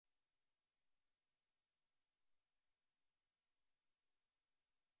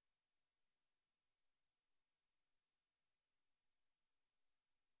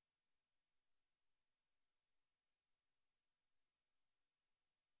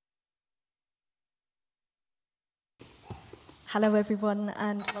Hello everyone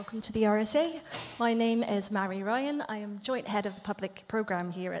and welcome to the RSA. My name is Mary Ryan. I am joint head of the public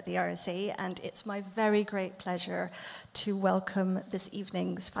programme here at the RSA, and it's my very great pleasure to welcome this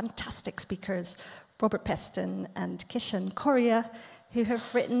evening's fantastic speakers, Robert Peston and Kishan Koria, who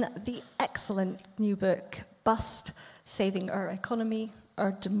have written the excellent new book, Bust: Saving Our Economy,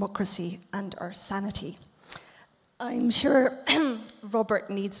 Our Democracy and Our Sanity. I'm sure Robert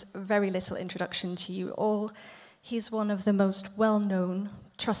needs very little introduction to you all. He's one of the most well-known,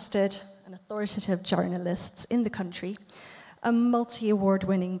 trusted and authoritative journalists in the country, a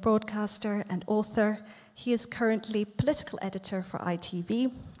multi-award-winning broadcaster and author. He is currently political editor for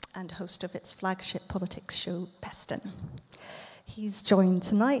ITV and host of its flagship politics show, Peston. He's joined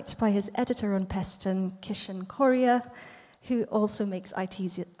tonight by his editor on Peston, Kishan Koria, who also makes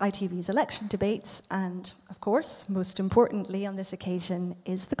ITV's election debates and, of course, most importantly on this occasion,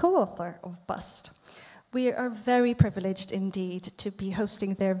 is the co-author of Bust. We are very privileged indeed to be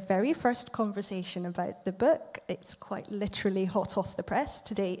hosting their very first conversation about the book. It's quite literally hot off the press.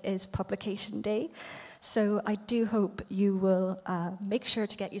 Today is publication day. So I do hope you will make sure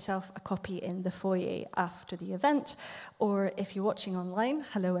to get yourself a copy in the foyer after the event, or if you're watching online,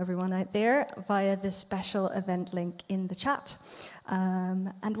 hello everyone out there, via the special event link in the chat.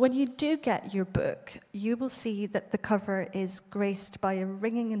 And when you do get your book, you will see that the cover is graced by a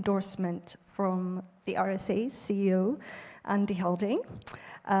ringing endorsement from the RSA's CEO, Andy Halding,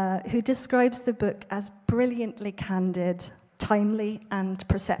 who describes the book as brilliantly candid, timely, and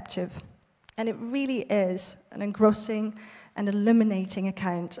perceptive. And it really is an engrossing and illuminating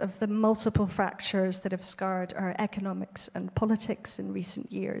account of the multiple fractures that have scarred our economics and politics in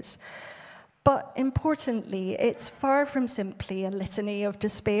recent years. But importantly, it's far from simply a litany of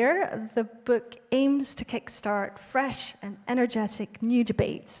despair. The book aims to kickstart fresh and energetic new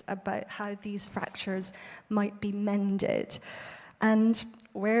debates about how these fractures might be mended. And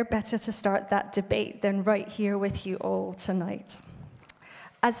where better to start that debate than right here with you all tonight.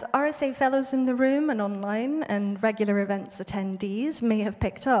 As RSA fellows in the room and online and regular events attendees may have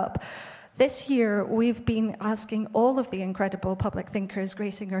picked up, this year we've been asking all of the incredible public thinkers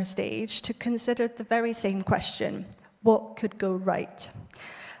gracing our stage to consider the very same question: what could go right?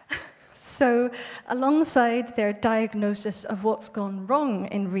 So, alongside their diagnosis of what's gone wrong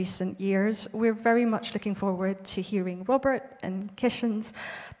in recent years, we're very much looking forward to hearing Robert and Kishan's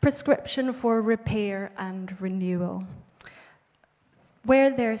prescription for repair and renewal,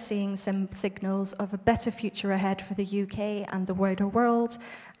 where they're seeing some signals of a better future ahead for the UK and the wider world,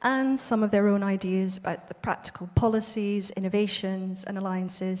 and some of their own ideas about the practical policies, innovations, and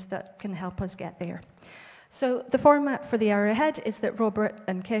alliances that can help us get there. So the format for the hour ahead is that Robert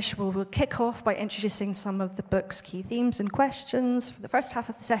and Kish will kick off by introducing some of the book's key themes and questions for the first half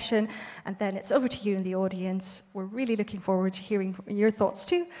of the session, and then it's over to you in the audience. We're really looking forward to hearing your thoughts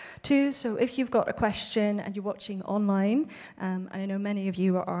too. So if you've got a question and you're watching online, and I know many of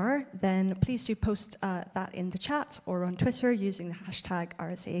you are, then please do post that in the chat or on Twitter using the hashtag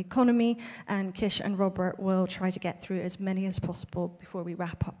RSA Economy, and Kish and Robert will try to get through as many as possible before we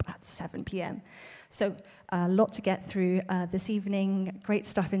wrap up at 7 p.m. So a lot to get through this evening, great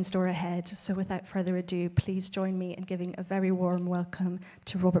stuff in store ahead. So without further ado, please join me in giving a very warm welcome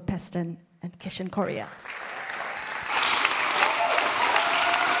to Robert Peston and Kishan Koria.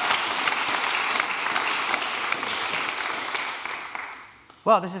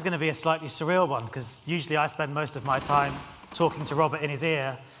 Well, this is going to be a slightly surreal one, because usually I spend most of my time talking to Robert in his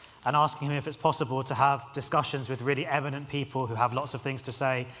ear and asking him if it's possible to have discussions with really eminent people who have lots of things to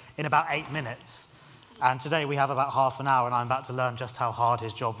say in about 8 minutes. And today we have about half an hour, and I'm about to learn just how hard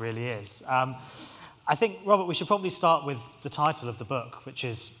his job really is. I think, Robert, we should probably start with the title of the book, which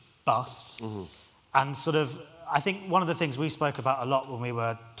is Bust. Mm-hmm. And sort of, I think one of the things we spoke about a lot when we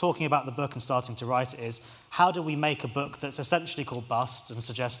were talking about the book and starting to write it is, how do we make a book that's essentially called Bust and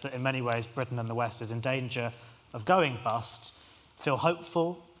suggests that in many ways Britain and the West is in danger of going bust, feel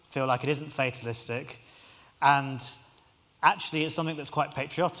hopeful, feel like it isn't fatalistic, and actually it's something that's quite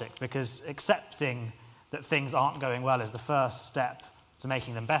patriotic, because accepting that things aren't going well is the first step to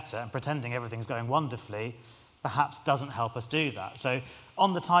making them better, and pretending everything's going wonderfully perhaps doesn't help us do that. So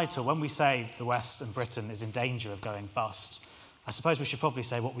on the title, when we say the West and Britain is in danger of going bust, I suppose we should probably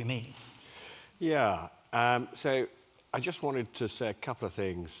say what we mean. Yeah, so I just wanted to say a couple of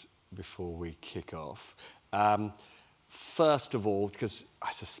things before we kick off. First of all, because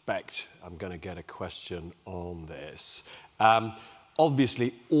I suspect I'm going to get a question on this,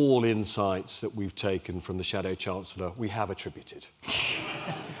 obviously all insights that we've taken from the Shadow Chancellor we have attributed.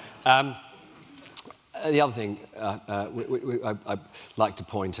 the other thing I'd like to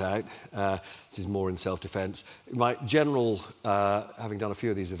point out, this is more in self-defence, my general, having done a few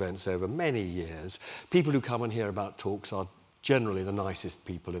of these events over many years, people who come and hear about talks are generally the nicest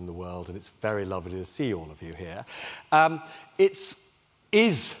people in the world, and it's very lovely to see all of you here. It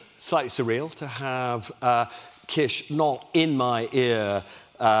is slightly surreal to have Kish not in my ear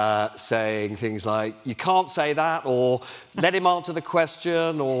saying things like, you can't say that, or let him answer the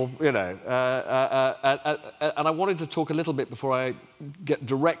question, or, you know. And I wanted to talk a little bit before I get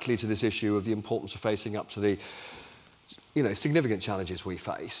directly to this issue of the importance of facing up to the, you know, significant challenges we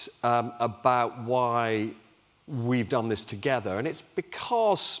face, about why we've done this together. And it's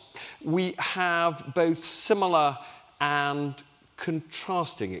because we have both similar and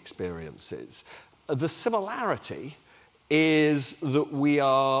contrasting experiences. The similarity is that we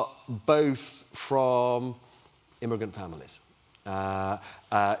are both from immigrant families. You know,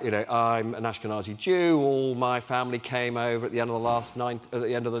 I'm an Ashkenazi Jew. All my family came over at the end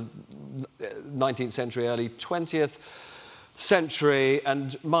of the 19th century, early 20th century,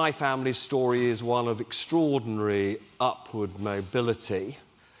 and my family's story is one of extraordinary upward mobility.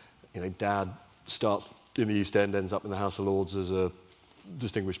 You know, Dad starts in the East End, ends up in the House of Lords as a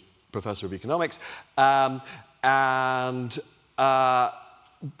distinguished professor of economics, and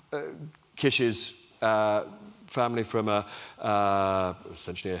Kish's family from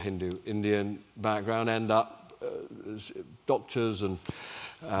essentially a Hindu-Indian background end up as doctors, and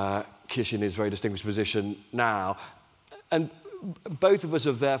Kish in his very distinguished position now. And both of us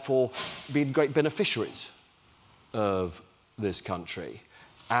have therefore been great beneficiaries of this country.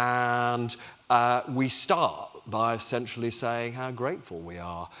 And we start by essentially saying how grateful we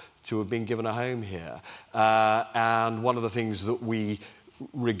are to have been given a home here. And one of the things that we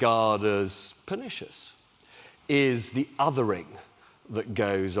regard as pernicious is the othering that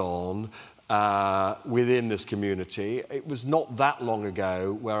goes on within this community. It was not that long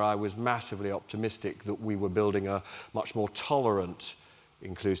ago where I was massively optimistic that we were building a much more tolerant,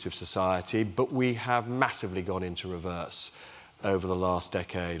 inclusive society, but we have massively gone into reverse over the last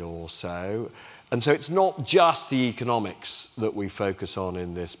decade or so. And so it's not just the economics that we focus on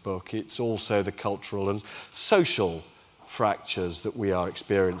in this book, it's also the cultural and social fractures that we are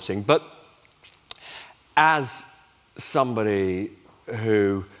experiencing. But as somebody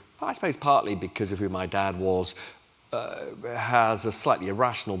who, I suppose partly because of who my dad was, has a slightly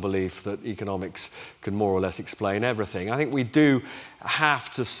irrational belief that economics can more or less explain everything, I think we do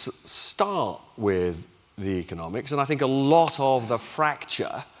have to start with the economics, and I think a lot of the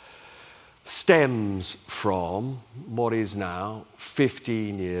fracture stems from what is now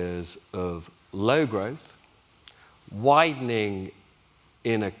 15 years of low growth, widening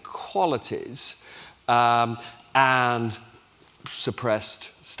inequalities, and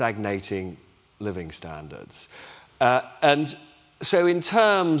suppressed, stagnating living standards. And so in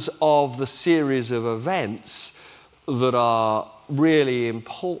terms of the series of events that are really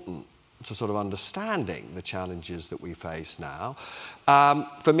important to sort of understanding the challenges that we face now,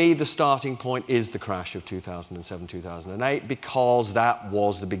 for me, the starting point is the crash of 2007, 2008, because that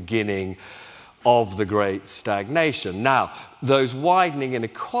was the beginning of the great stagnation. Now, those widening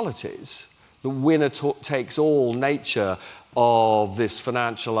inequalities, the winner-takes-all nature of this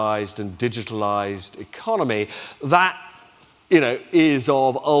financialized and digitalized economy, that, you know, is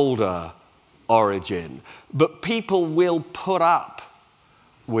of older origin. But people will put up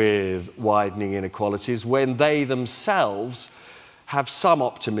with widening inequalities when they themselves have some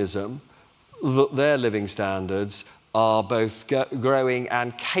optimism that their living standards are both growing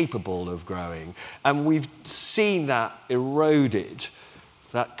and capable of growing. And we've seen that eroded,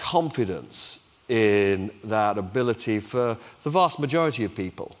 that confidence in that ability for the vast majority of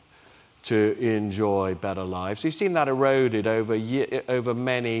people to enjoy better lives. We've seen that eroded over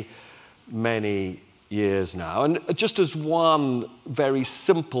many, many years now. And just as one very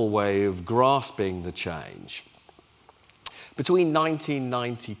simple way of grasping the change, between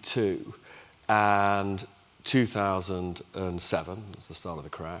 1992 and 2007, that's the start of the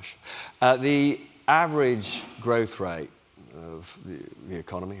crash, the average growth rate of the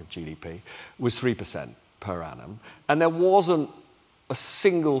economy, of GDP, was 3% per annum. And there wasn't a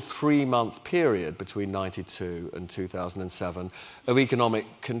single 3-month period between 92 and 2007 of economic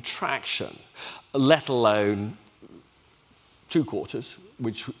contraction, let alone 2 quarters,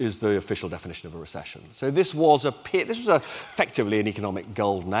 which is the official definition of a recession. So this was effectively an economic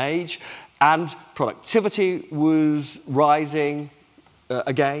golden age, and productivity was rising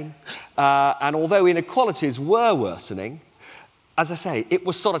again. And although inequalities were worsening, as I say, it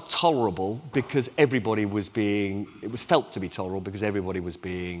was sort of tolerable because it was felt to be tolerable because everybody was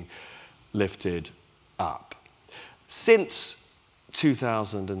being lifted up. Since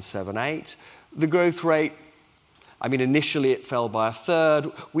 2007-8, the growth rate, I mean, initially it fell by a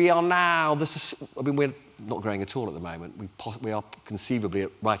third. We are now, we're not growing at all at the moment. We are conceivably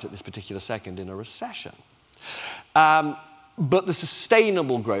right at this particular second in a recession. But the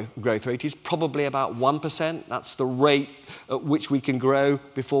sustainable growth rate is probably about 1%. That's the rate at which we can grow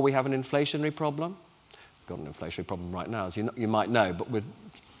before we have an inflationary problem. We've got an inflationary problem right now, as you might know, but we're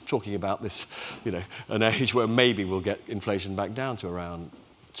talking about this, an age where maybe we'll get inflation back down to around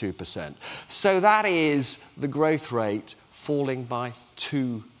 2%. So that is the growth rate falling by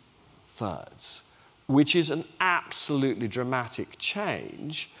 2/3, which is an absolutely dramatic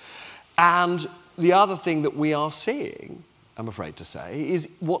change. And the other thing that we are seeing, I'm afraid to say, is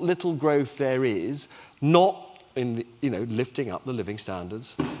what little growth there is, not in lifting up the living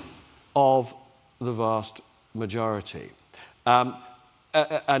standards of the vast majority.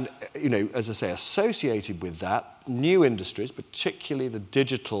 And as I say, associated with that, new industries, particularly the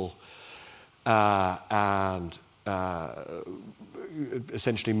digital and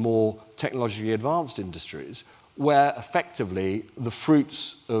essentially more technologically advanced industries, where effectively the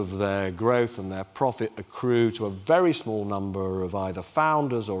fruits of their growth and their profit accrue to a very small number of either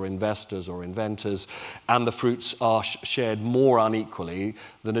founders or investors or inventors, and the fruits are shared more unequally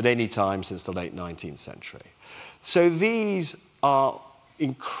than at any time since the late 19th century. So these are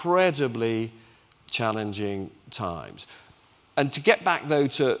incredibly challenging times. And to get back, though,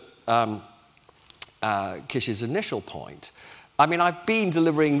 to Kish's initial point, I mean, I've been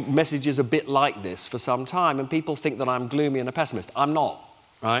delivering messages a bit like this for some time, and people think that I'm gloomy and a pessimist. I'm not,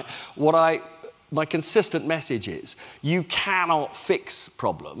 right? My consistent message is, you cannot fix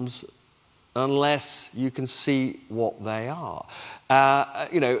problems unless you can see what they are.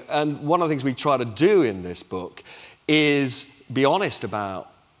 And one of the things we try to do in this book is be honest about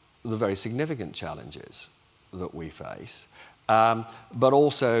the very significant challenges that we face, but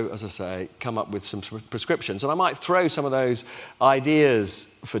also, as I say, come up with some prescriptions. And I might throw some of those ideas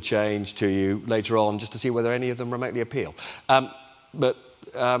for change to you later on, just to see whether any of them remotely appeal. That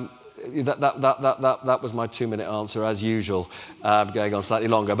was my 2-minute answer, as usual, going on slightly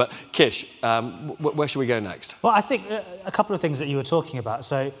longer. But Kish, where should we go next? Well, I think a couple of things that you were talking about.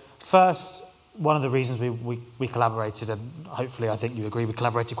 So first, one of the reasons we collaborated, and hopefully I think you agree we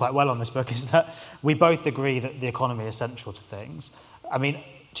collaborated quite well on this book, is that we both agree that the economy is central to things. I mean,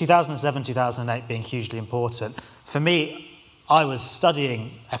 2007, 2008 being hugely important. For me, I was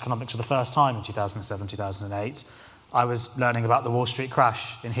studying economics for the first time in 2007, 2008. I was learning about the Wall Street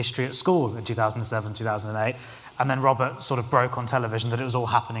crash in history at school in 2007, 2008. And then Robert sort of broke on television that it was all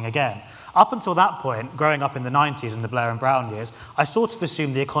happening again. Up until that point, growing up in the 90s in the Blair and Brown years, I sort of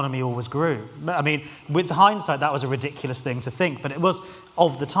assumed the economy always grew. I mean, with hindsight, that was a ridiculous thing to think, but it was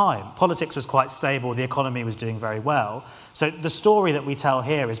of the time. Politics was quite stable, the economy was doing very well. So the story that we tell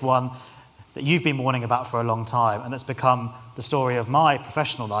here is one that you've been warning about for a long time, and that's become the story of my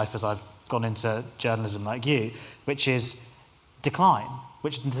professional life as I've gone into journalism like you, which is decline,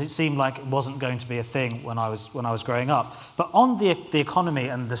 which seemed like it wasn't going to be a thing when I was growing up. But on the economy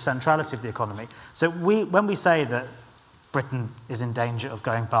and the centrality of the economy, so when we say that Britain is in danger of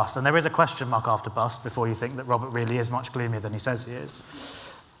going bust, and there is a question mark after bust before you think that Robert really is much gloomier than he says he is,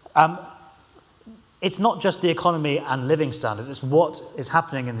 it's not just the economy and living standards, it's what is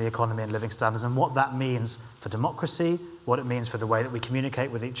happening in the economy and living standards and what that means for democracy, what it means for the way that we communicate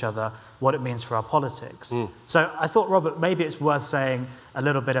with each other, what it means for our politics. So I thought, Robert, maybe it's worth saying a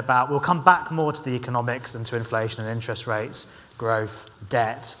little bit about, we'll come back more to the economics and to inflation and interest rates, growth,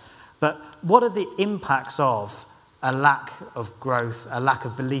 debt, but what are the impacts of a lack of growth, a lack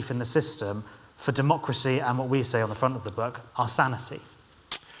of belief in the system for democracy and what we say on the front of the book, our sanity?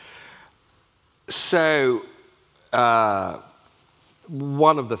 So,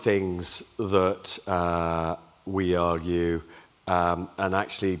 one of the things that we argue, and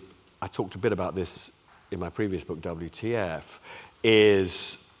actually I talked a bit about this in my previous book, WTF,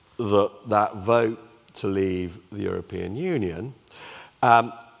 is that vote to leave the European Union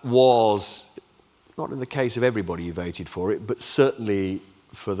was, not in the case of everybody who voted for it, but certainly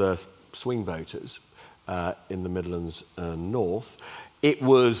for the swing voters in the Midlands and North, it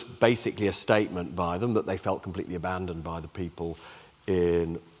was basically a statement by them that they felt completely abandoned by the people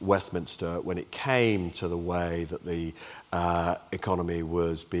in Westminster when it came to the way that the economy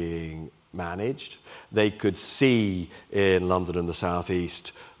was being managed. They could see in London and the South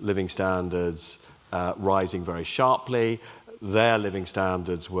East living standards rising very sharply. Their living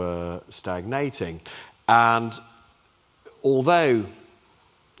standards were stagnating. And although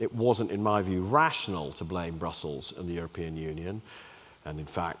it wasn't, in my view, rational to blame Brussels and the European Union, and in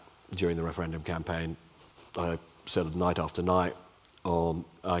fact, during the referendum campaign, I said night after night on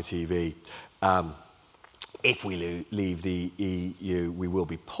ITV, if we leave the EU, we will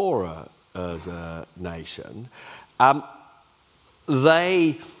be poorer as a nation. I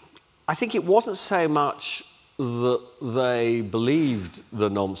think it wasn't so much that they believed the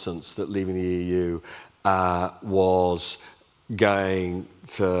nonsense that leaving the EU was going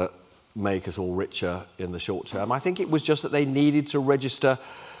to make us all richer in the short term. I think it was just that they needed to register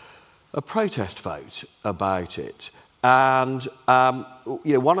a protest vote about it. And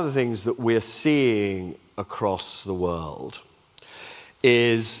one of the things that we're seeing across the world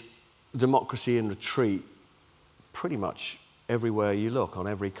is democracy in retreat pretty much everywhere you look, on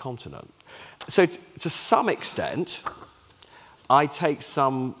every continent. So to some extent, I take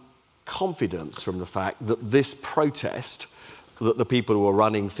some confidence from the fact that this protest, that the people who were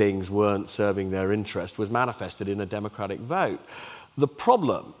running things weren't serving their interest, was manifested in a democratic vote. The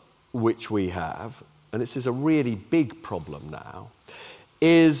problem which we have, and this is a really big problem now,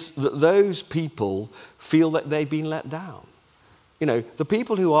 is that those people feel that they've been let down. You know, the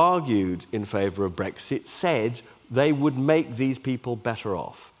people who argued in favour of Brexit said they would make these people better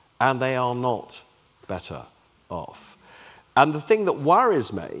off, and they are not better off. And the thing that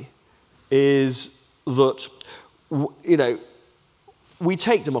worries me is that, you know, we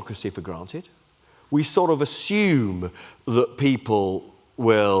take democracy for granted. We sort of assume that people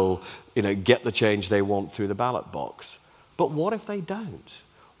will, you know, get the change they want through the ballot box. But what if they don't?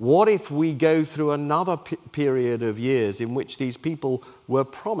 What if we go through another period of years in which these people were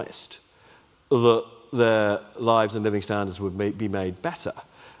promised that their lives and living standards would be made better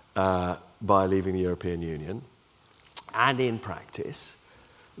by leaving the European Union, and in practice,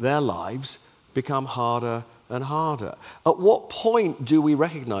 their lives become harder and harder? At what point do we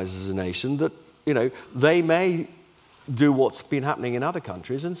recognise as a nation that, you know, they may do what's been happening in other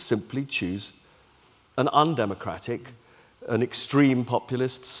countries and simply choose an undemocratic, an extreme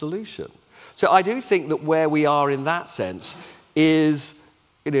populist solution? So I do think that where we are in that sense is,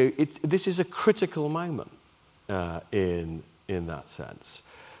 you know, this is a critical moment in that sense.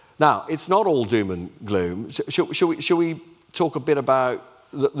 Now, it's not all doom and gloom. Shall we talk a bit about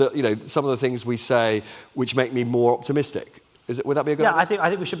you know, some of the things we say which make me more optimistic? Would that be a good idea? I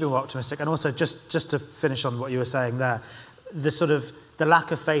think we should be more optimistic. And also, just to finish on what you were saying there, the lack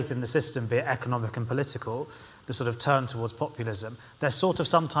of faith in the system, be it economic and political, the sort of turn towards populism, there's sort of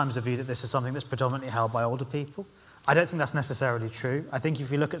sometimes a view that this is something that's predominantly held by older people. I don't think that's necessarily true. I think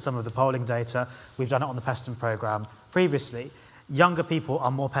if you look at some of the polling data, we've done it on the Peston programme previously, younger people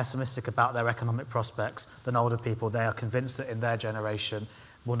are more pessimistic about their economic prospects than older people. They are convinced that in their generation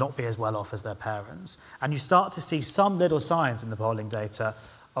will not be as well off as their parents. And you start to see some little signs in the polling data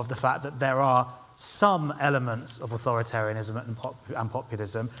of the fact that there are some elements of authoritarianism and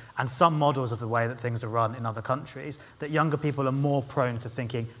populism and some models of the way that things are run in other countries that younger people are more prone to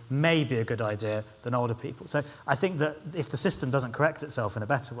thinking may be a good idea than older people. So I think that if the system doesn't correct itself in a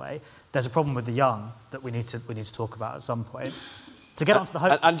better way, there's a problem with the young that we need to talk about at some point. To get onto the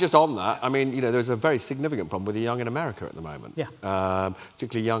hope... And just on that, I mean, you know, there's a very significant problem with the young in America at the moment. Yeah.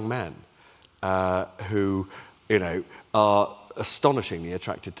 Particularly young men who, you know, are astonishingly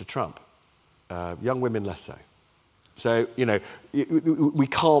attracted to Trump. Young women less so. So, you know, we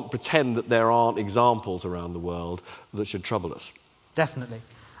can't pretend that there aren't examples around the world that should trouble us. Definitely.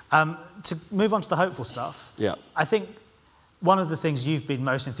 To move on to the hopeful stuff, yeah. I think one of the things you've been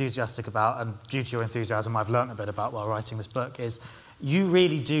most enthusiastic about, and due to your enthusiasm I've learnt a bit about while writing this book, is you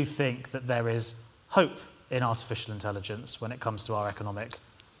really do think that there is hope in artificial intelligence when it comes to our economic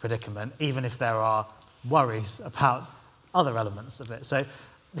predicament, even if there are worries about other elements of it. So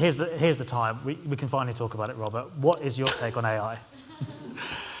here's the time. We can finally talk about it, Robert. What is your take on AI?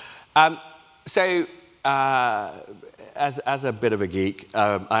 As a bit of a geek,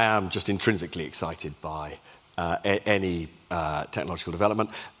 I am just intrinsically excited by any technological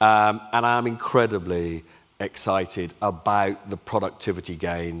development, and I am incredibly excited about the productivity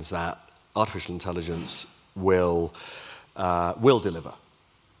gains that artificial intelligence will deliver.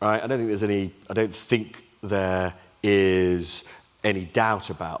 Right? I don't think there is any doubt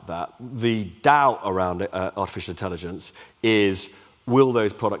about that. The doubt around artificial intelligence is, will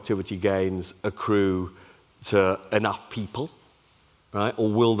those productivity gains accrue to enough people, right?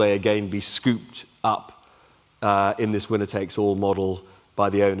 Or will they again be scooped up in this winner-takes-all model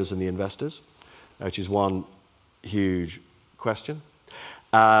by the owners and the investors, which is one huge question.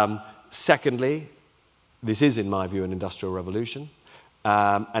 Secondly, this is, in my view, an industrial revolution.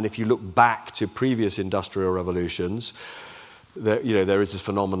 And if you look back to previous industrial revolutions, there is this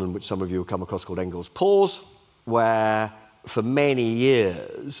phenomenon which some of you have come across called Engels' pause, where for many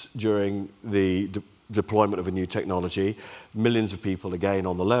years during the deployment of a new technology, millions of people, again,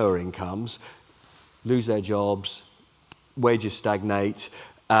 on the lower incomes, lose their jobs, wages stagnate,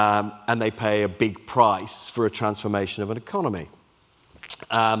 and they pay a big price for a transformation of an economy.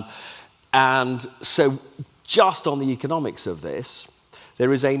 And so just on the economics of this,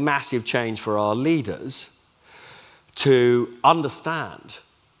 there is a massive change for our leaders to understand,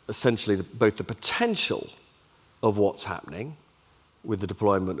 essentially, both the potential of what's happening with the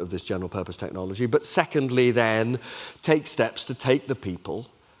deployment of this general purpose technology, but secondly then take steps to take the people,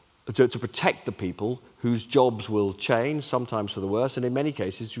 to protect the people whose jobs will change, sometimes for the worse, and in many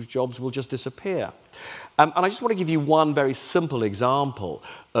cases whose jobs will just disappear. And I just want to give you one very simple example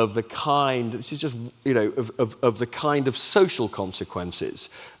of the kind, this is just, you know, of the kind of social consequences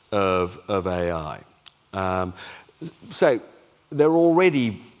of AI. So there are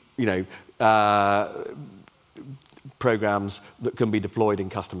already, you know, programs that can be deployed in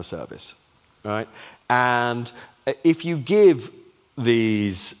customer service, right? And if you give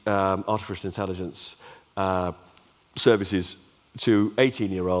these artificial intelligence services to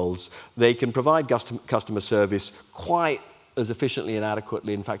 18-year-olds, they can provide customer service quite as efficiently and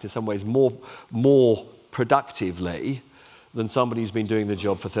adequately, in fact, in some ways more productively than somebody who's been doing the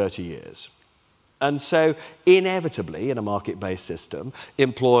job for 30 years. And so, inevitably, in a market-based system,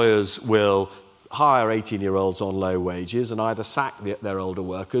 employers will hire 18-year-olds on low wages and either sack their older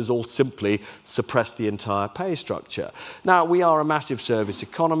workers or simply suppress the entire pay structure. Now, we are a massive service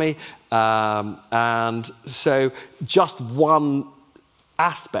economy, and so just one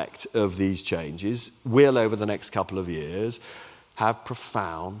aspect of these changes will, over the next couple of years, have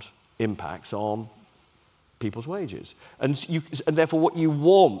profound impacts on people's wages. And therefore, what you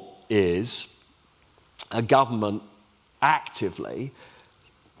want is a government actively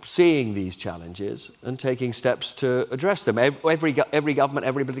seeing these challenges and taking steps to address them. Every government,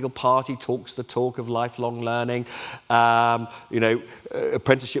 every political party talks the talk of lifelong learning, you know,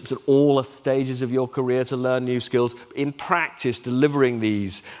 apprenticeships at all stages of your career to learn new skills. In practice, delivering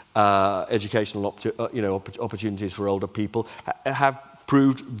these educational opportunities for older people have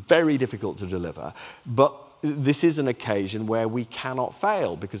proved very difficult to deliver. But this is an occasion where we cannot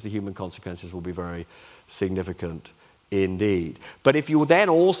fail because the human consequences will be very significant indeed. But if you then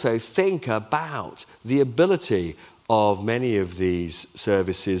also think about the ability of many of these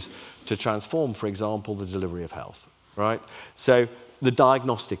services to transform, for example, the delivery of health, right? So the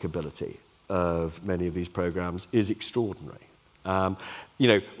diagnostic ability of many of these programs is extraordinary. You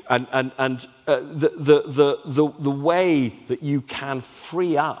know, the way that you can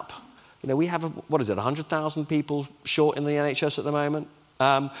free up, you know, we have, 100,000 people short in the NHS at the moment?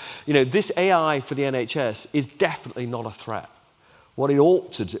 You know, this AI for the NHS is definitely not a threat. What it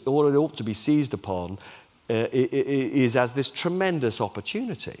ought to be seized upon is as this tremendous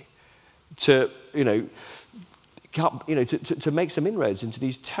opportunity to, to make some inroads into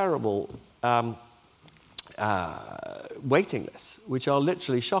these terrible waiting lists, which are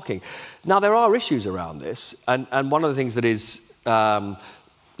literally shocking. Now, there are issues around this, and one of the things that is,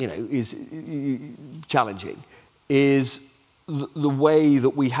 is challenging is the way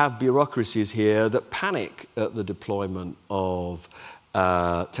that we have bureaucracies here that panic at the deployment of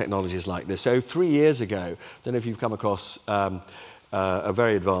technologies like this. So 3 years ago, I don't know if you've come across a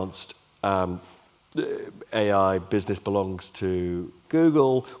very advanced AI business belongs to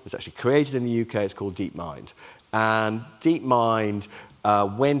Google. It was actually created in the UK. It's called DeepMind. And DeepMind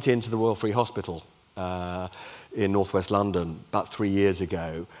went into the Royal Free Hospital in northwest London about 3 years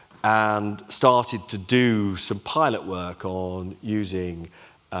ago and started to do some pilot work on using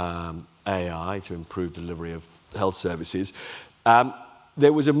AI to improve delivery of health services.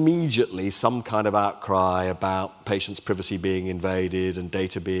 There was immediately some kind of outcry about patients' privacy being invaded and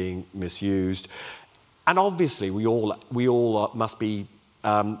data being misused. And obviously, we all must be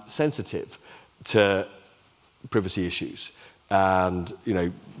sensitive to privacy issues and,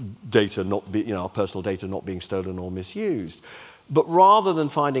 data not be, our personal data not being stolen or misused. But rather than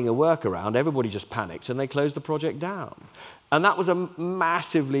finding a workaround, everybody just panicked and they closed the project down. And that was a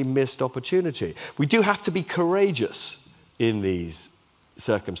massively missed opportunity. We do have to be courageous in these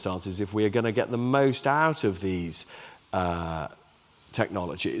circumstances if we are going to get the most out of these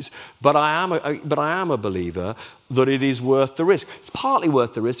technologies. But I am a believer that it is worth the risk. It's partly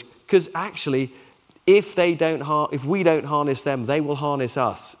worth the risk because actually, if we don't harness them, they will harness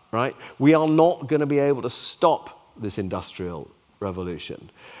us, right? We are not going to be able to stop this industrial revolution.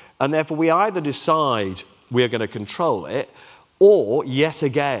 And therefore, we either decide we're going to control it, or, yet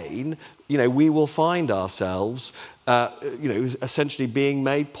again, we will find ourselves, essentially being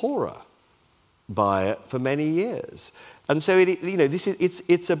made poorer by it for many years. And so,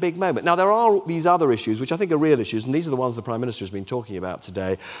 it's a big moment. Now, there are these other issues, which I think are real issues, and these are the ones the Prime Minister has been talking about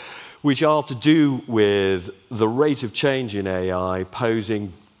today, which are to do with the rate of change in AI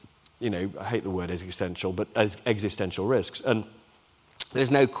posing, I hate the word existential, but as existential risks. And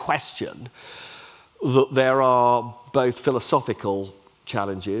there's no question that there are both philosophical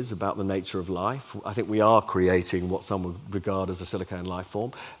challenges about the nature of life. I think we are creating what some would regard as a silicone life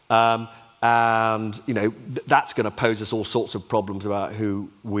form. And, that's going to pose us all sorts of problems about who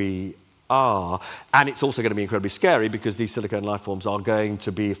we are. And it's also going to be incredibly scary because these silicone life forms are going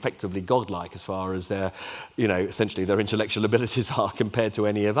to be effectively godlike as far as their, essentially their intellectual abilities are compared to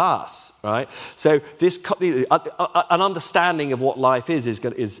any of us, right? So this, an understanding of what life is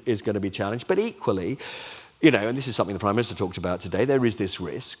going to be challenged. But equally, and this is something the Prime Minister talked about today, there is this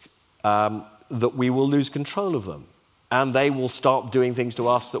risk that we will lose control of them. And they will start doing things to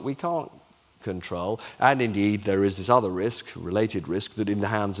us that we can't control. And indeed, there is this other risk, related risk, that in the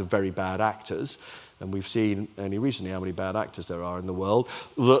hands of very bad actors, and we've seen only recently how many bad actors there are in the world,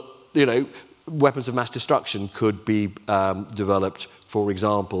 that, weapons of mass destruction could be developed, for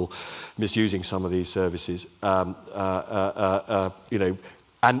example, misusing some of these services, and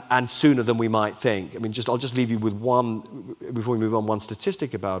sooner than we might think. I mean, I'll just leave you with one, before we move on, one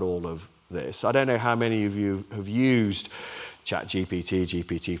statistic about all of this. I don't know how many of you have used ChatGPT,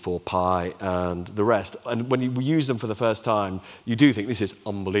 GPT-4Pi, and the rest. And when you use them for the first time, you do think, this is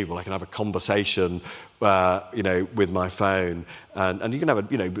unbelievable. I can have a conversation, with my phone. And you can have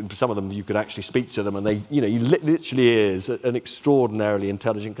some of them, you could actually speak to them, and they, literally is an extraordinarily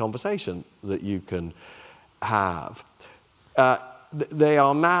intelligent conversation that you can have. They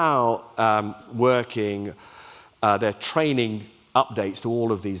are now working, they're training updates to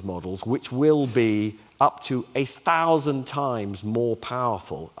all of these models, which will be up to 1,000 times more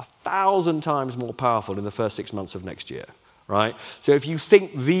powerful, 1,000 times more powerful in the first 6 months of next year, right? So if you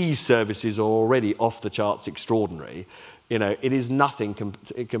think these services are already off the charts extraordinary, it is nothing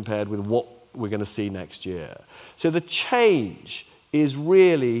compared with what we're going to see next year. So the change is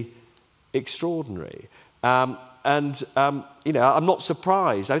really extraordinary. I'm not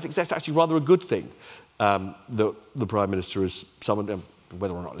surprised. I think that's actually rather a good thing that the Prime Minister has summoned,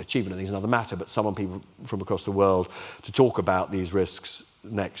 whether or not they'll achieve anything is another matter, but summon people from across the world to talk about these risks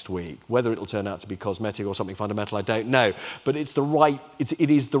next week. Whether it'll turn out to be cosmetic or something fundamental, I don't know. But it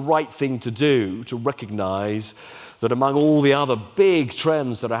is the right thing to do, to recognise that among all the other big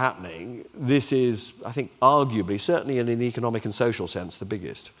trends that are happening, this is, I think, arguably, certainly in an economic and social sense, the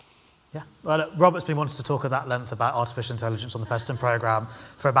biggest. Yeah, well, look, Robert's been wanting to talk at that length about artificial intelligence on the Peston programme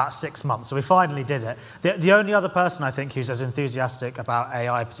for about 6 months, so we finally did it. The only other person, I think, who's as enthusiastic about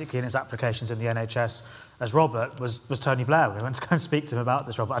AI, particularly in its applications in the NHS, as Robert, was Tony Blair. We went to go and speak to him about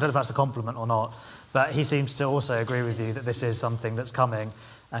this, Robert. I don't know if that's a compliment or not, but he seems to also agree with you that this is something that's coming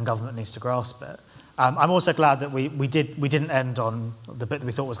and government needs to grasp it. I'm also glad that we didn't end on the bit that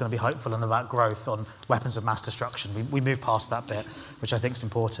we thought was going to be hopeful and about growth on weapons of mass destruction. We moved past that bit, which I think is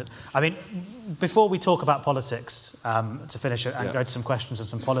important. I mean, before we talk about politics, to finish it and go to some questions and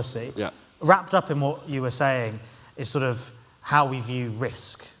some policy, wrapped up in what you were saying is sort of how we view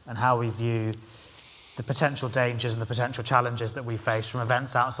risk and how we view the potential dangers and the potential challenges that we face from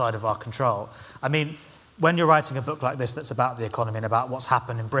events outside of our control. I mean, when you're writing a book like this that's about the economy and about what's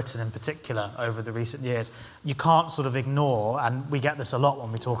happened in Britain in particular over the recent years, you can't sort of ignore, and we get this a lot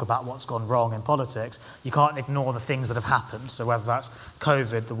when we talk about what's gone wrong in politics, you can't ignore the things that have happened. So whether that's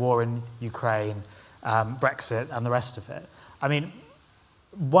COVID, the war in Ukraine, Brexit, and the rest of it. I mean,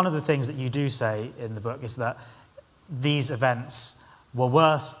 one of the things that you do say in the book is that these events were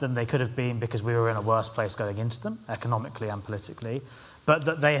worse than they could have been because we were in a worse place going into them, economically and politically, but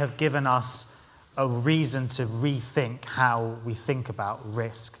that they have given us a reason to rethink how we think about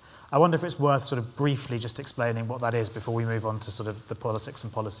risk. I wonder if it's worth sort of briefly just explaining what that is before we move on to sort of the politics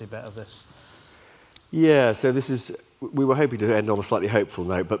and policy bit of this. Yeah, so this is, we were hoping to end on a slightly hopeful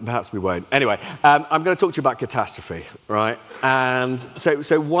note, but perhaps we won't. Anyway, I'm going to talk to you about catastrophe, right? And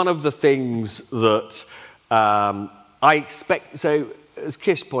so one of the things that I expect, so as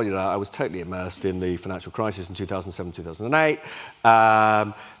Kish pointed out, I was totally immersed in the financial crisis in 2007, 2008.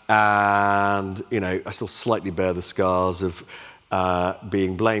 And, I still slightly bear the scars of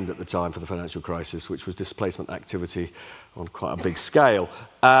being blamed at the time for the financial crisis, which was displacement activity on quite a big scale.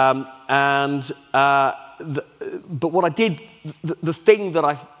 But what I did,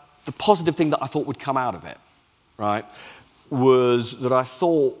 the positive thing that I thought would come out of it, right, was that I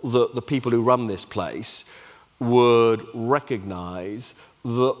thought that the people who run this place would recognise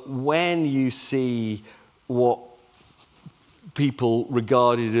that when you see what people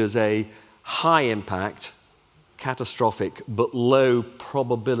regarded as a high impact catastrophic but low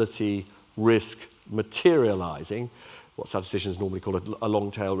probability risk materializing, what statisticians normally call a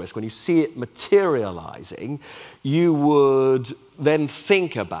long tail risk, when you see it materializing, you would then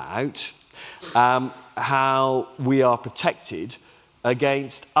think about how we are protected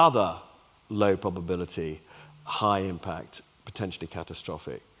against other low probability, high impact, potentially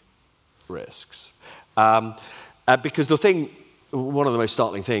catastrophic risks. Because one of the most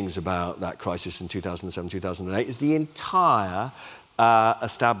startling things about that crisis in 2007, 2008 is the entire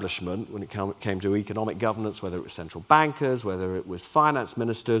establishment, when it came to economic governance, whether it was central bankers, whether it was finance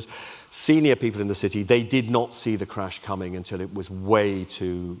ministers, senior people in the city, they did not see the crash coming until it was way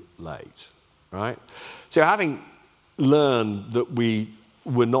too late, right? So having learned that we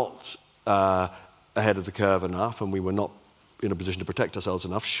were not ahead of the curve enough and we were not in a position to protect ourselves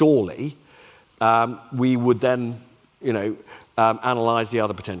enough, surely we would then, analyse the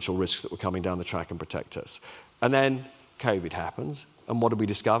other potential risks that were coming down the track and protect us. And then COVID happens, and what did we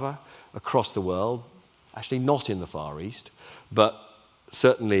discover? Across the world, actually not in the Far East, but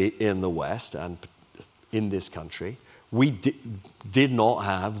certainly in the West and in this country, we did not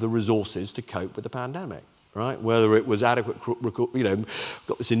have the resources to cope with the pandemic, right? Whether it was adequate,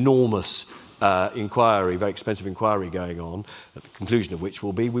 got this enormous inquiry, very expensive inquiry going on, at the conclusion of which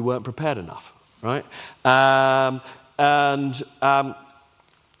will be we weren't prepared enough, right? But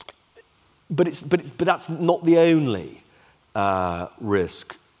that's not the only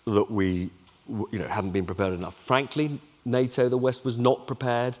risk that we hadn't been prepared enough. Frankly, NATO, the West, was not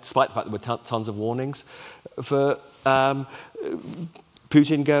prepared, despite the fact there were tons of warnings, for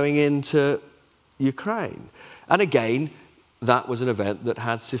Putin going into Ukraine. And again, that was an event that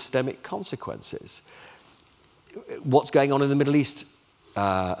had systemic consequences. What's going on in the Middle East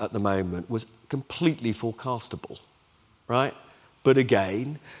at the moment was completely forecastable, right? But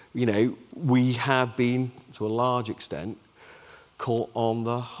again, we have been, to a large extent, caught on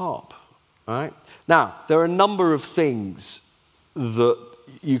the hop, right? Now, there are a number of things that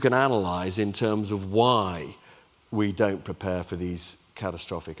you can analyse in terms of why we don't prepare for these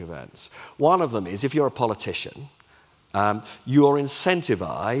catastrophic events. One of them is, if you're a politician, you're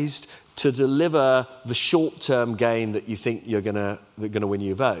incentivized to deliver the short-term gain that you think you're going to win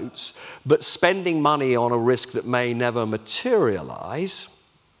you votes, but spending money on a risk that may never materialize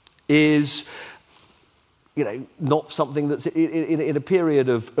is, not something that's in a period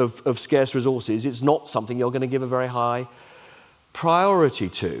of scarce resources. It's not something you're going to give a very high priority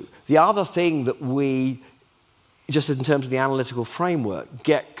to. The other thing that we, just in terms of the analytical framework,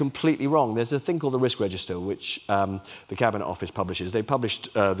 get completely wrong. There's a thing called the risk register, which the Cabinet Office publishes. They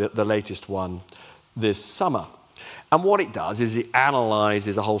published the latest one this summer. And what it does is it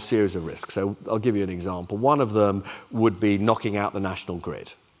analyses a whole series of risks. So I'll give you an example. One of them would be knocking out the national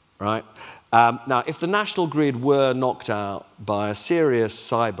grid, right? Now, if the national grid were knocked out by a serious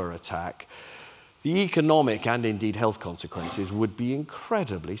cyber attack, the economic and indeed health consequences would be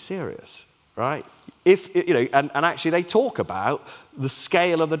incredibly serious, right? And actually they talk about the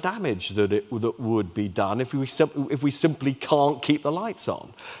scale of the damage that would be done if we simply can't keep the lights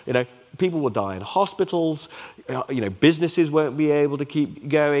on. People will die in hospitals. Businesses won't be able to keep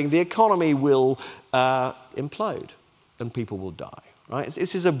going. The economy will implode, and people will die. Right?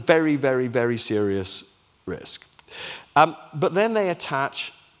 This is a very, very, very serious risk. But then they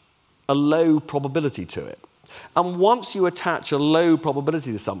attach a low probability to it. And once you attach a low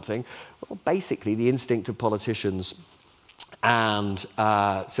probability to something, well, basically the instinct of politicians and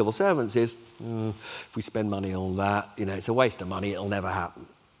civil servants is, if we spend money on that, it's a waste of money, it'll never happen.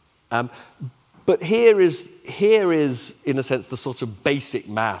 But here is, in a sense, the sort of basic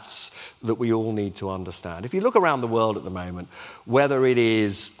maths that we all need to understand. If you look around the world at the moment, whether it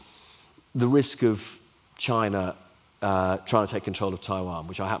is the risk of China trying to take control of Taiwan,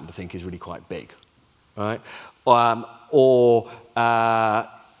 which I happen to think is really quite big, right? Or a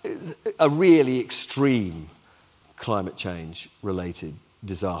really extreme climate change related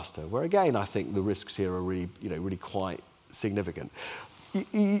disaster, where again I think the risks here are really quite significant.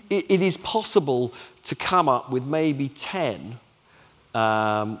 It is possible to come up with maybe 10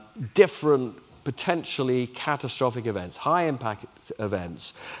 different potentially catastrophic events, high impact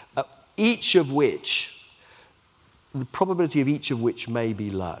events, each of which, the probability of each of which may be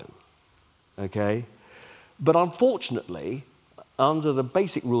low, okay? But unfortunately, under the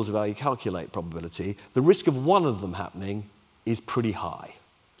basic rules of how you calculate probability, the risk of one of them happening is pretty high,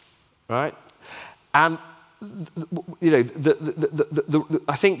 right? And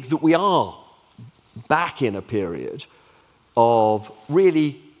I think that we are back in a period of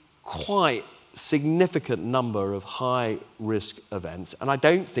really quite significant number of high-risk events, and I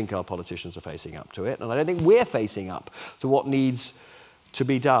don't think our politicians are facing up to it, and I don't think we're facing up to what needs to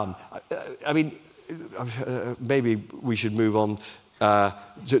be done. I mean, maybe we should move on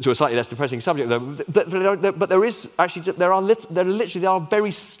to a slightly less depressing subject, though. But there is actually there are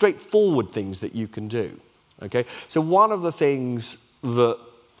very straightforward things that you can do. Okay, so one of the things that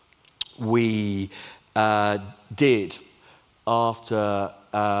we did after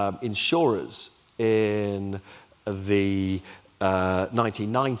insurers in the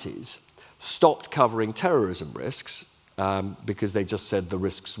 1990s stopped covering terrorism risks because they just said the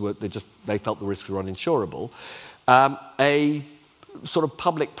risks were they felt the risks were uninsurable. A sort of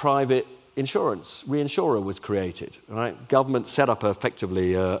public-private insurance reinsurer was created. Right, government set up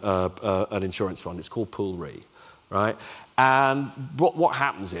effectively an insurance fund. It's called Pool Re, right? And what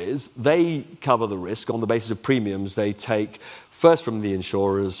happens is they cover the risk on the basis of premiums they take first from the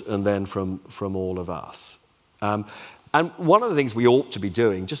insurers and then from all of us. And one of the things we ought to be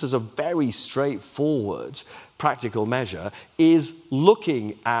doing, just as a very straightforward practical measure, is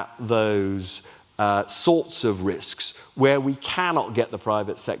looking at those sorts of risks where we cannot get the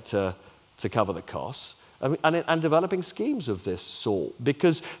private sector to cover the costs, and developing schemes of this sort,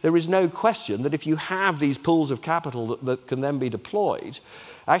 because there is no question that if you have these pools of capital that can then be deployed,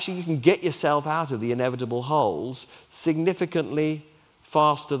 actually you can get yourself out of the inevitable holes significantly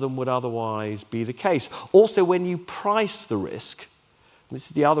faster than would otherwise be the case. Also, when you price the risk, this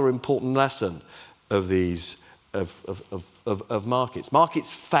is the other important lesson of these of markets.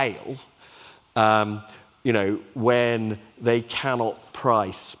 Markets fail, when they cannot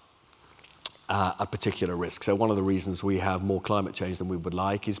price a particular risk. So one of the reasons we have more climate change than we would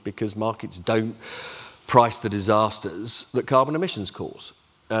like is because markets don't price the disasters that carbon emissions cause.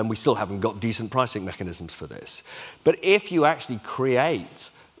 And we still haven't got decent pricing mechanisms for this. But if you actually create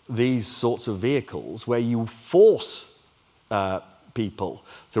these sorts of vehicles where you force people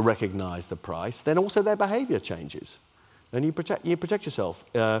to recognize the price, then also their behavior changes. And you protect yourself.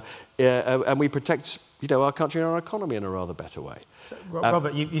 And we protect our country and our economy in a rather better way. So,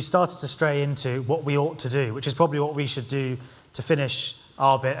 Robert, you started to stray into what we ought to do, which is probably what we should do to finish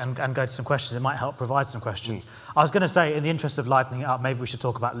our bit and go to some questions. It might help provide some questions. I was going to say, in the interest of lightening it up, maybe we should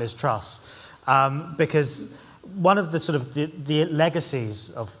talk about Liz Truss, because one of the sort of the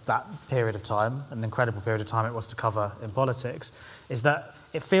legacies of that period of time, an incredible period of time it was to cover in politics, is that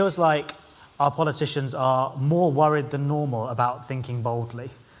it feels like our politicians are more worried than normal about thinking boldly,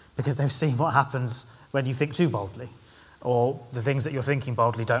 because they've seen what happens when you think too boldly, or the things that you're thinking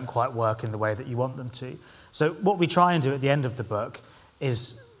boldly don't quite work in the way that you want them to. So what we try and do at the end of the book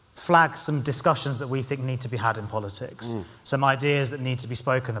is flag some discussions that we think need to be had in politics, some ideas that need to be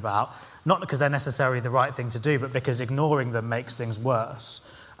spoken about, not because they're necessarily the right thing to do, but because ignoring them makes things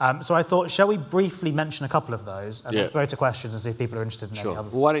worse. So I thought, shall we briefly mention a couple of those and then throw to questions and see if people are interested in any other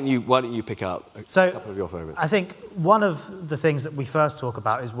things? Why don't you pick out a couple of your favourites? I think one of the things that we first talk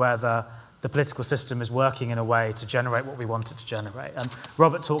about is whether the political system is working in a way to generate what we want it to generate. And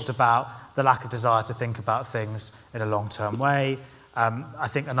Robert talked about the lack of desire to think about things in a long-term way. I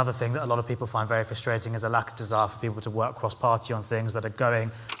think another thing that a lot of people find very frustrating is a lack of desire for people to work cross-party on things that are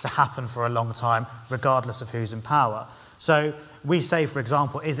going to happen for a long time, regardless of who's in power. So we say, for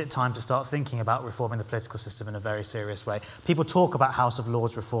example, is it time to start thinking about reforming the political system in a very serious way? People talk about House of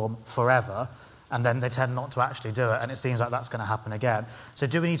Lords reform forever, and then they tend not to actually do it, and it seems like that's going to happen again. So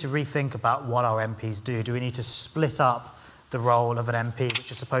do we need to rethink about what our MPs do? Do we need to split up the role of an MP,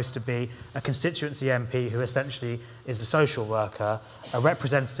 which is supposed to be a constituency MP who essentially is a social worker, a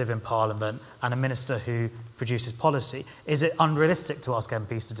representative in Parliament, and a minister who produces policy? Is it unrealistic to ask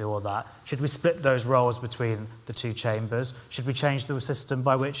MPs to do all that? Should we split those roles between the two chambers? Should we change the system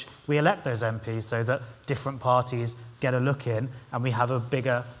by which we elect those MPs so that different parties get a look in and we have a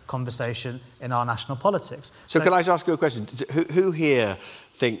bigger conversation in our national politics? So can I just ask you a question? Who here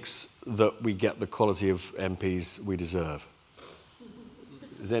thinks that we get the quality of MPs we deserve?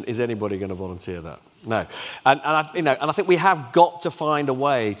 Is anybody going to volunteer that? No. And I think we have got to find a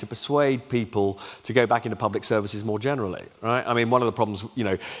way to persuade people to go back into public services more generally, right? I mean, one of the problems,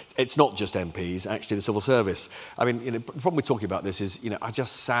 it's not just MPs, actually the civil service. I mean, the problem we're talking about this is, I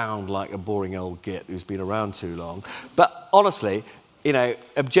just sound like a boring old git who's been around too long. But honestly,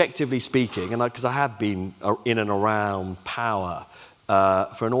 objectively speaking, and because I have been in and around power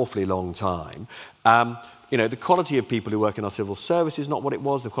for an awfully long time, the quality of people who work in our civil service is not what it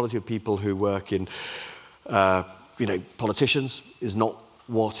was. The quality of people who work in, politicians is not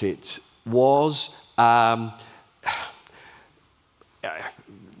what it was. None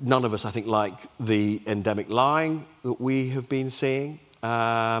of us, I think, like the endemic lying that we have been seeing.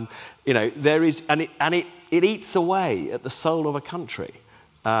 There is, and it eats away at the soul of a country.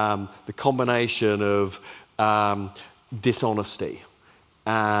 The combination of dishonesty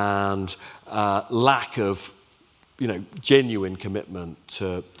and lack of, genuine commitment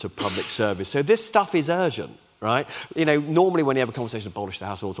to public service. So this stuff is urgent, right? Normally when you have a conversation to abolish the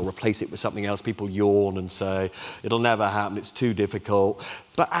household or replace it with something else, people yawn and say, it'll never happen, it's too difficult.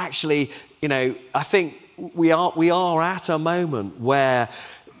 But actually, I think we are at a moment where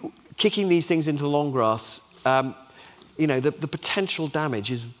kicking these things into the long grass, the potential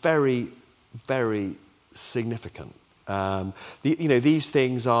damage is very, very significant. These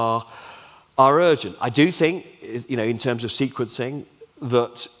things are urgent. I do think, in terms of sequencing,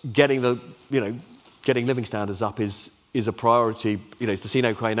 that getting living standards up is a priority. It's the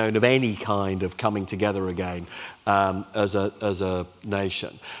sine qua non of any kind of coming together again as a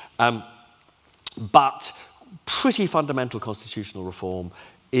nation. But pretty fundamental constitutional reform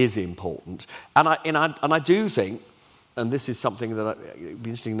is important, and I do think, and this is something that it'd be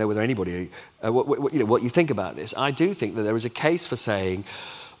interesting to know whether anybody, what you think about this. I do think that there is a case for saying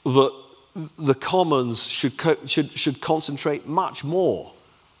that the Commons should concentrate much more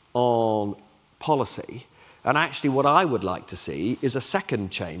on policy, and actually what I would like to see is a second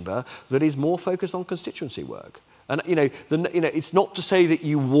chamber that is more focused on constituency work. And it's not to say that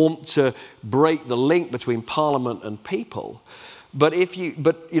you want to break the link between Parliament and people, but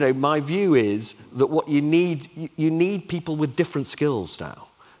my view is that what you need people with different skills now.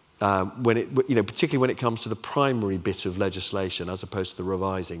 Particularly when it comes to the primary bit of legislation as opposed to the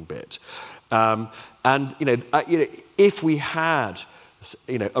revising bit. If we had,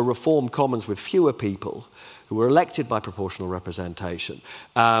 a reformed Commons with fewer people who were elected by proportional representation,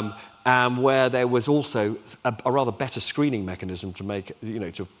 and where there was also a rather better screening mechanism to make,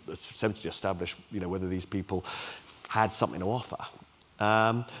 to essentially establish, whether these people had something to offer,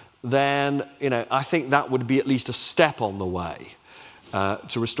 then, I think that would be at least a step on the way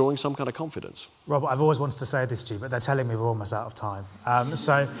to restoring some kind of confidence. Robert, I've always wanted to say this to you, but they're telling me we're almost out of time.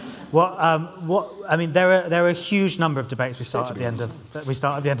 There are a huge number of debates we start at the end of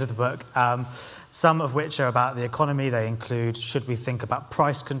the book. Some of which are about the economy. They include, should we think about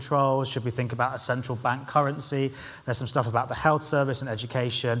price controls? Should we think about a central bank currency? There's some stuff about the health service and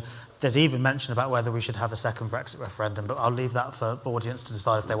education. There's even mention about whether we should have a second Brexit referendum, but I'll leave that for the audience to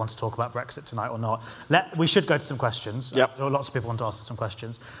decide if they want to talk about Brexit tonight or not. We should go to some questions. Yep. Lots of people want to ask us some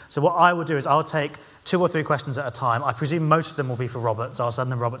questions. So what I will do is I'll take 2 or 3 questions at a time. I presume most of them will be for Robert, so I'll send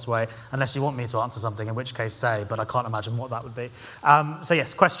them Robert's way, unless you want me to answer something, in which case say, but I can't imagine what that would be. So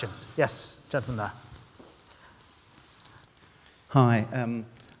yes, questions. Yes, gentleman there. Hi.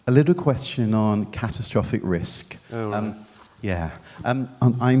 A little question on catastrophic risk. Oh, right.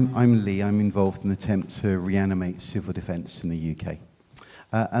 I'm Lee. I'm involved in an attempt to reanimate civil defence in the UK.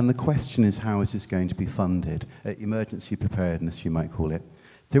 And the question is, how is this going to be funded? Emergency preparedness, you might call it.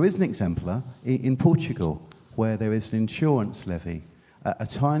 There is an exemplar in Portugal where there is an insurance levy. A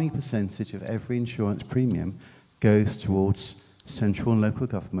tiny percentage of every insurance premium goes towards central and local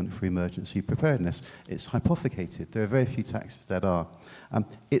government for emergency preparedness. It's hypothecated. There are very few taxes that are.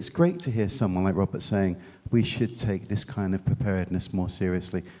 It's great to hear someone like Robert saying we should take this kind of preparedness more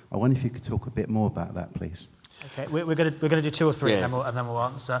seriously. I wonder if you could talk a bit more about that, please. Okay, we're going to do 2 or 3, and then we'll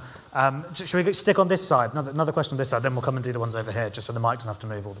answer. Should we stick on this side? Another question on this side, then we'll come and do the ones over here, just so the mic doesn't have to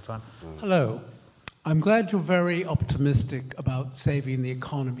move all the time. Hello. I'm glad you're very optimistic about saving the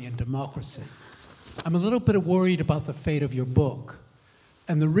economy and democracy. I'm a little bit worried about the fate of your book.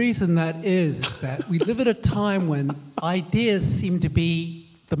 And the reason that is that we live at a time when ideas seem to be,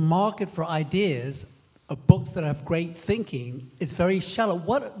 the market for ideas of books that have great thinking is very shallow.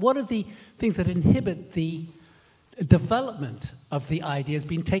 What are the things that inhibit the development of the ideas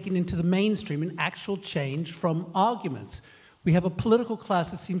being taken into the mainstream and actual change from arguments? We have a political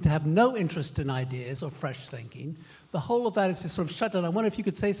class that seems to have no interest in ideas or fresh thinking. The whole of that is just sort of shut down. I wonder if you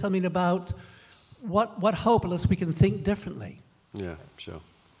could say something about what hope, unless we can think differently. Yeah, sure.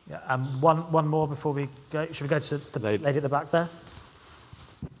 Yeah, one more before we go. Should we go to the lady at the back there?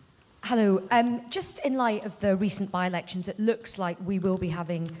 Hello. Just in light of the recent by-elections, it looks like we will be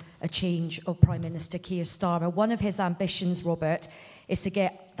having a change of Prime Minister Keir Starmer. One of his ambitions, Robert, is to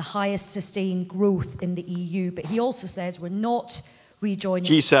get the highest sustained growth in the EU, but he also says we're not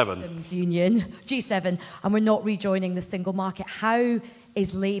rejoining G7. the Customs Union, G7, and we're not rejoining the single market. How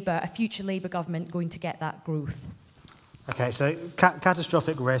is Labour, a future Labour government, going to get that growth? Okay, so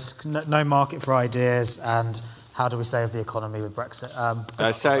catastrophic risk, no market for ideas, and how do we save the economy with Brexit?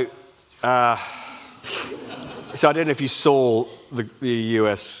 So I don't know if you saw the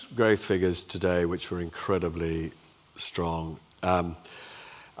US growth figures today, which were incredibly strong.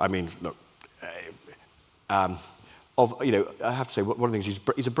 I mean, look, I have to say, one of the things,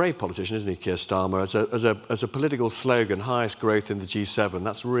 he's a brave politician, isn't he, Keir Starmer? As a political slogan, highest growth in the G7,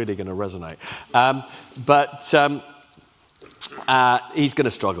 that's really going to resonate. But he's going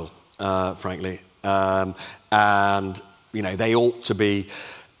to struggle, frankly. And, they ought to be,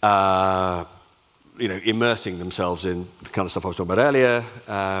 immersing themselves in the kind of stuff I was talking about earlier,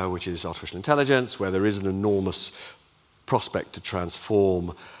 which is artificial intelligence, where there is an enormous prospect to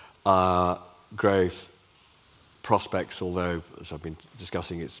transform growth prospects, although, as I've been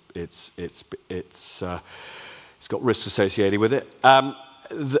discussing, it's got risks associated with it.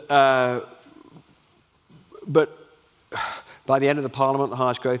 But by the end of the Parliament, the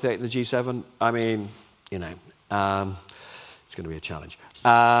highest growth rate in the G7, I mean, it's going to be a challenge.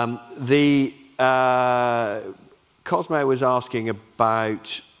 Cosmo was asking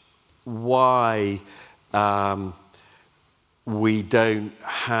about why we don't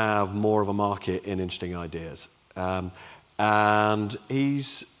have more of a market in interesting ideas. And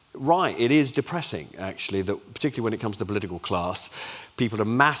he's right, it is depressing, actually, that particularly when it comes to the political class, people are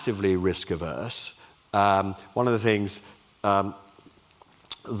massively risk averse. One of the things that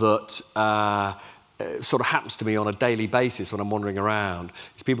sort of happens to me on a daily basis when I'm wandering around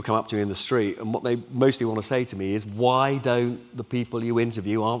is people come up to me in the street, and what they mostly want to say to me is, why don't the people you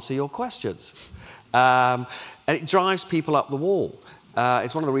interview answer your questions? And it drives people up the wall.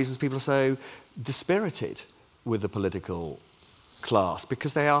 It's one of the reasons people are so dispirited with the political class,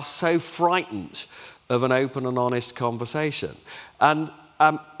 because they are so frightened of an open and honest conversation. And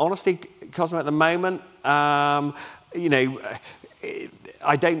honestly, Cosmo, at the moment, I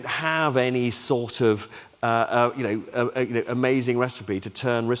don't have any sort of amazing recipe to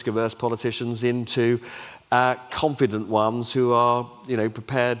turn risk-averse politicians into confident ones who are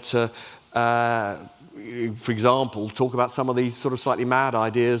prepared to for example, talk about some of these sort of slightly mad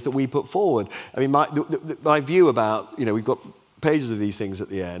ideas that we put forward. I mean, my view about, we've got pages of these things at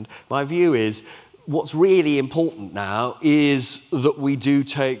the end, my view is what's really important now is that we do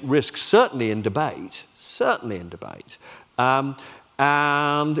take risks, certainly in debate, and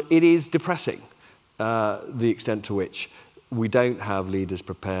it is depressing, the extent to which we don't have leaders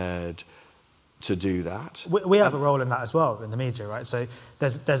prepared to do that. We have a role in that as well, in the media, right? So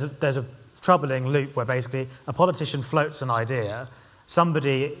there's a troubling loop where basically a politician floats an idea,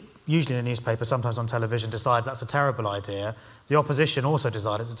 somebody, usually in a newspaper, sometimes on television, decides that's a terrible idea, the opposition also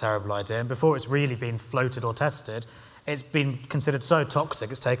decides it's a terrible idea, and before it's really been floated or tested, it's been considered so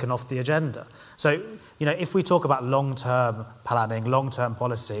toxic it's taken off the agenda. So, if we talk about long-term planning, long-term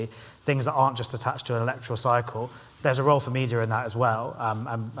policy, things that aren't just attached to an electoral cycle, there's a role for media in that as well,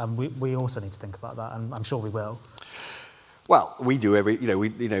 and we also need to think about that, and I'm sure we will. Well, we do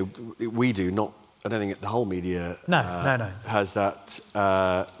we do not. I don't think the whole media has that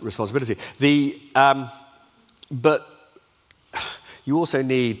responsibility. But you also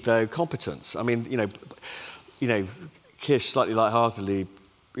need competence. I mean, Kish slightly lightheartedly,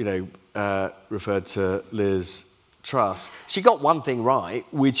 referred to Liz Truss. She got one thing right,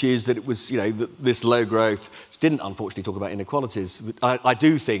 which is that it was, this low growth. She didn't, unfortunately, talk about inequalities. I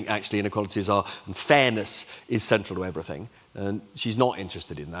do think, actually, inequalities are, and fairness is central to everything. And she's not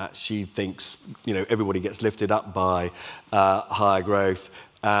interested in that. She thinks, everybody gets lifted up by higher growth,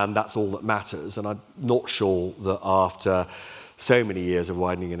 and that's all that matters. And I'm not sure that after so many years of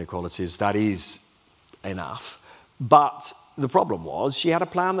widening inequalities, that is enough. But the problem was she had a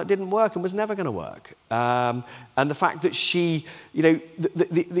plan that didn't work and was never going to work. And the fact that she, the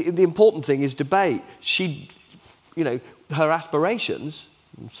important thing is debate. She, her aspirations,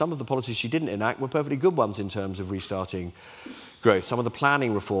 some of the policies she didn't enact were perfectly good ones in terms of restarting growth. Some of the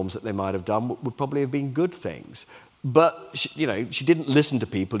planning reforms that they might have done would probably have been good things. But, she didn't listen to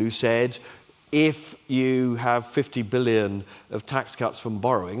people who said, if you have 50 billion of tax cuts from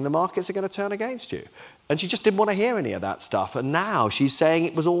borrowing, the markets are going to turn against you. And she just didn't want to hear any of that stuff. And now she's saying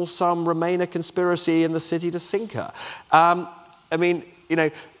it was all some Remainer conspiracy in the city to sink her. I mean,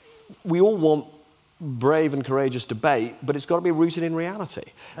 we all want brave and courageous debate, but it's got to be rooted in reality.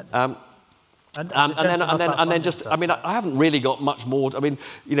 And then just, I mean, I haven't really got much more. I mean,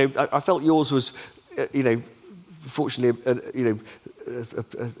 I felt yours was, fortunately,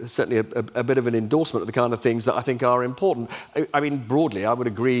 certainly a bit of an endorsement of the kind of things that I think are important. I mean, broadly, I would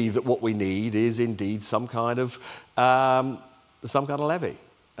agree that what we need is indeed some kind of levy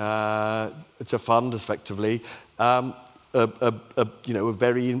to fund, effectively, a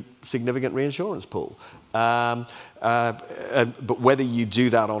very significant reinsurance pool. But whether you do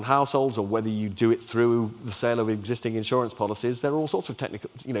that on households or whether you do it through the sale of existing insurance policies, there are all sorts of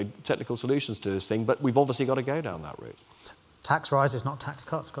technical solutions to this thing, but we've obviously got to go down that route. tax rises, not tax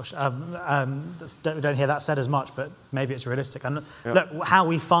cuts. Gosh, we don't hear that said as much, but maybe it's realistic. And look, how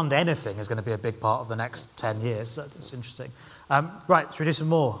we fund anything is going to be a big part of the next 10 years. So it's interesting. Right, should we do some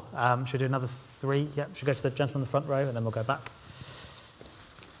more? Should we do another 3? Yeah, should we go to the gentleman in the front row, and then we'll go back.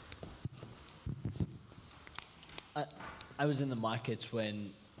 I was in the markets when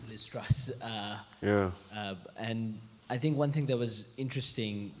Liz Truss, and I think one thing that was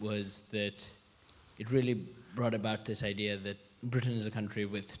interesting was that it really brought about this idea that Britain is a country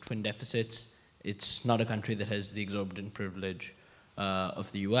with twin deficits. It's not a country that has the exorbitant privilege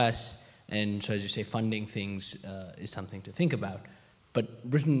of the US, and so as you say, funding things is something to think about. But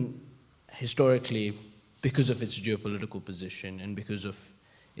Britain, historically, because of its geopolitical position and because of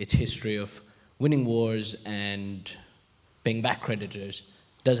its history of winning wars and paying back creditors,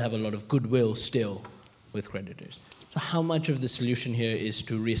 does have a lot of goodwill still with creditors. So how much of the solution here is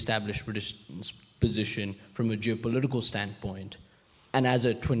to reestablish Britain's position from a geopolitical standpoint, and as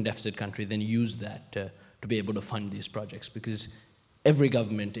a twin deficit country, then use that to be able to fund these projects? Because every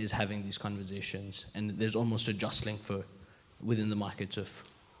government is having these conversations, and there's almost a jostling for within the markets of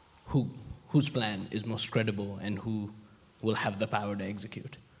whose plan is most credible and who will have the power to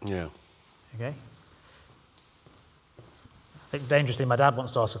execute. Yeah. Okay. I think dangerously my dad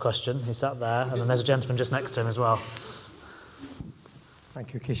wants to ask a question. He's sat there, and then there's a gentleman just next to him as well.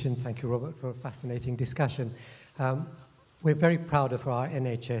 Thank you, Kishan. Thank you, Robert, for a fascinating discussion. We're very proud of our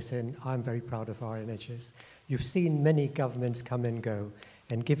NHS, and I'm very proud of our NHS. You've seen many governments come and go,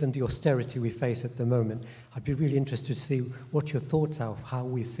 and given the austerity we face at the moment, I'd be really interested to see what your thoughts are of how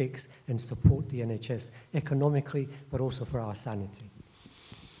we fix and support the NHS economically, but also for our sanity.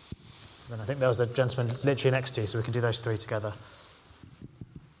 Then I think there was a gentleman literally next to you, so we can do those 3 together.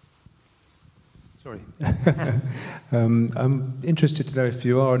 Sorry. I'm interested to know if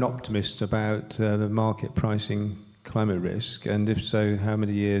you are an optimist about the market pricing climate risk, and if so, how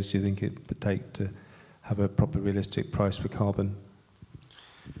many years do you think it would take to have a proper realistic price for carbon?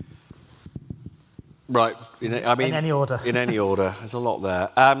 Right. In any order. In any order. There's a lot there.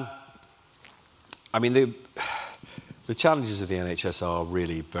 I mean, the challenges of the NHS are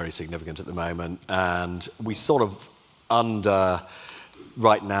really very significant at the moment, and we sort of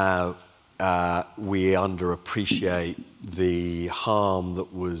right now, we underappreciate the harm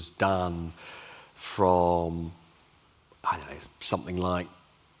that was done from, I don't know, something like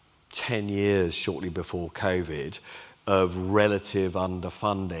 10 years shortly before COVID of relative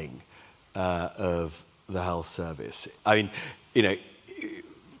underfunding of the health service. I mean, you know,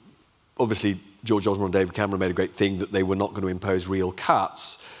 obviously George Osborne and David Cameron made a great thing that they were not going to impose real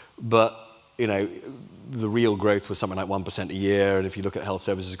cuts, but, you know, the real growth was something like 1% a year, and if you look at health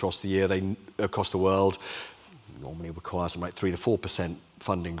services across the year, across the world, normally require something like 3 to 4%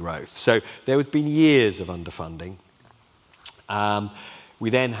 funding growth. So there have been years of underfunding. We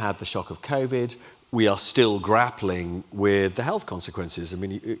then had the shock of COVID. We are still grappling with the health consequences. I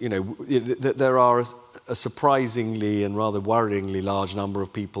mean, you know, there are a surprisingly and rather worryingly large number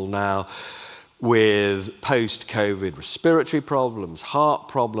of people now with post-COVID respiratory problems, heart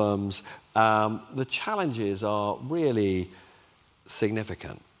problems. The challenges are really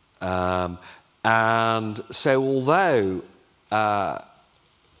significant. And so although I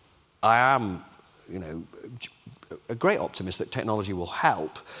am, you know, a great optimist that technology will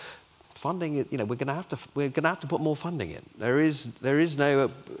help, funding it, you know, we're going to have to put more funding in. There's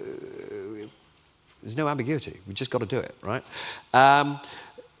no ambiguity. We just got to do it, right?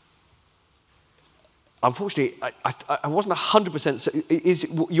 Unfortunately, I wasn't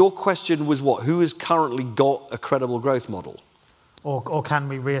 100%. Your question was what? Who has currently got a credible growth model? Or can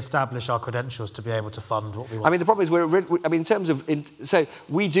we re-establish our credentials to be able to fund what we want? I mean, the problem is in terms of so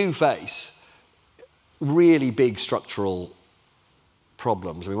we do face really big structural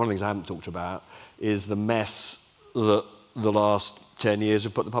problems. I mean, one of the things I haven't talked about is the mess that the last 10 years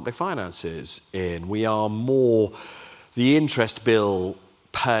have put the public finances in. We are more, the interest bill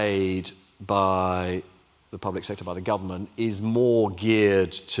paid by the public sector, by the government, is more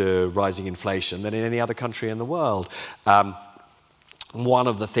geared to rising inflation than in any other country in the world. One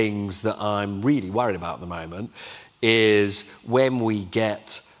of the things that I'm really worried about at the moment is when we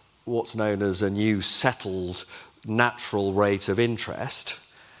get what's known as a new settled natural rate of interest,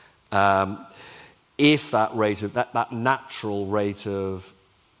 if that rate of that natural rate of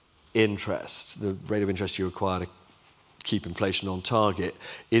interest, the rate of interest you require to keep inflation on target,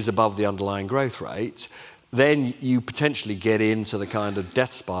 is above the underlying growth rate, then you potentially get into the kind of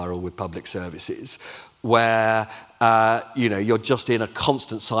death spiral with public services where you know, you're just in a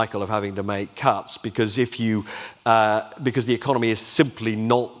constant cycle of having to make cuts because because the economy is simply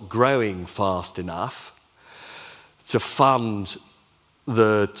not growing fast enough to fund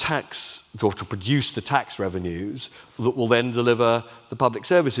the tax, or to produce the tax revenues that will then deliver the public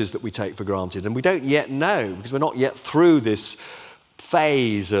services that we take for granted. And we don't yet know, because we're not yet through this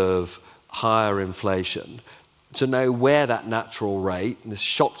phase of higher inflation, to know where that natural rate, and this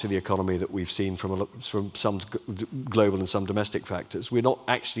shock to the economy that we've seen from some global and some domestic factors, we're not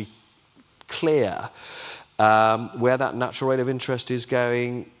actually clear where that natural rate of interest is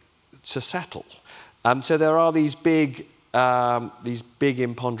going to settle. So there are these big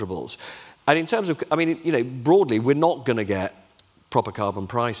imponderables. And in terms of, I mean, you know, broadly, we're not going to get proper carbon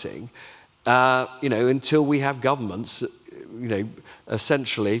pricing, you know, until we have governments, you know,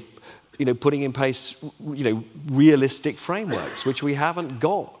 essentially, you know, putting in place, you know, realistic frameworks, which we haven't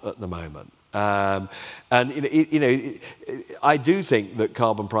got at the moment. And you know, I do think that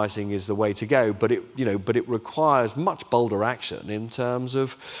carbon pricing is the way to go, but it requires much bolder action in terms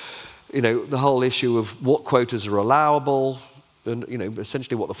of, you know, the whole issue of what quotas are allowable, and, you know,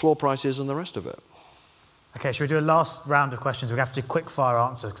 essentially what the floor price is and the rest of it. Okay, should we do a last round of questions? We have to do quick fire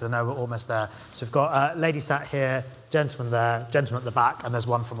answers because I know we're almost there. So we've got a lady sat here, gentleman there, gentleman at the back, and there's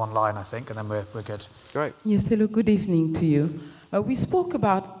one from online, I think, and then we're good. Great. Yes, hello, good evening to you. We spoke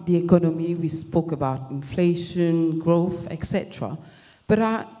about the economy, we spoke about inflation, growth, etc. But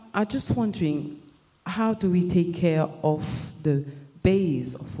I'm just wondering, how do we take care of the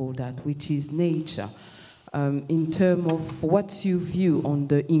base of all that, which is nature, in terms of what's your view on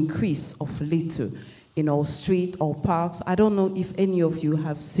the increase of litter in our street or parks? I don't know if any of you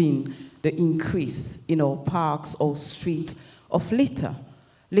have seen the increase in our parks or streets of litter.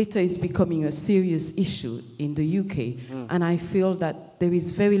 Litter is becoming a serious issue in the UK, and I feel that there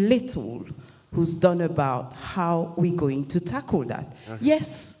is very little who's done about how we're going to tackle that. Okay.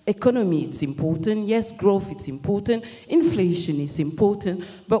 Yes, economy is important. Yes, growth is important. Inflation is important.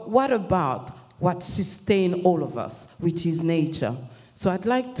 But what about what sustains all of us, which is nature? So I'd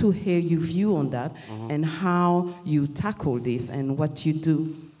like to hear your view on that and how you tackle this and what you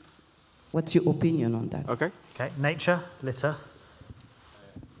do. What's your opinion on that? Okay. Okay, nature, litter.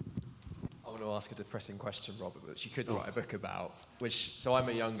 I want to ask a depressing question, Robert, which you could write a book about. So I'm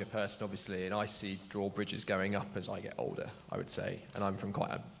a younger person, obviously, and I see drawbridges going up as I get older, I would say. And I'm from quite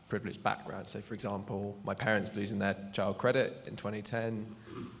a privileged background. So, for example, my parents losing their child credit in 2010,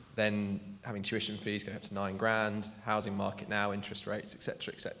 then having tuition fees going up to £9,000, housing market now, interest rates,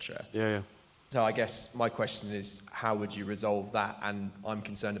 etc., etc. Yeah. So I guess my question is, how would you resolve that? And I'm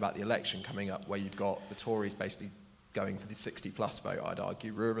concerned about the election coming up, where you've got the Tories basically going for the 60-plus vote, I'd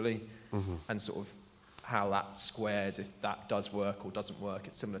argue, rurally, and sort of how that squares, if that does work or doesn't work.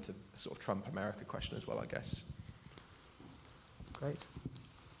 It's similar to the sort of Trump-America question as well, I guess. Great.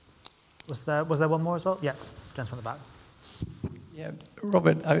 Was there one more as well? Yeah, gentleman at the back. Yeah,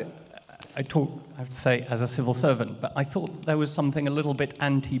 Robert, I have to say, as a civil servant, but I thought there was something a little bit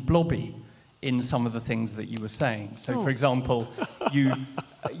anti-blobby in some of the things that you were saying. So, for example, you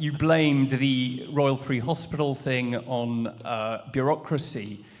blamed the Royal Free Hospital thing on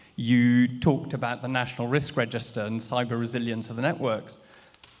bureaucracy. You talked about the National Risk Register and cyber resilience of the networks.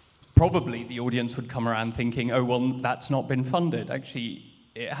 Probably the audience would come around thinking, oh, well, that's not been funded. Actually,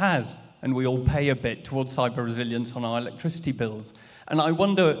 it has, and we all pay a bit towards cyber resilience on our electricity bills. And I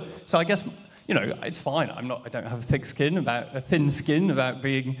wonder, so I guess, you know, it's fine. I don't have a thin skin about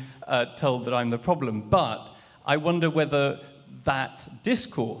being told that I'm the problem. But I wonder whether that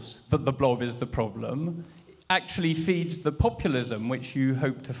discourse that the blob is the problem actually feeds the populism which you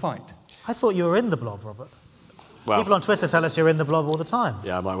hope to fight. I thought you were in the blob, Robert. Well, people on Twitter tell us you're in the blob all the time.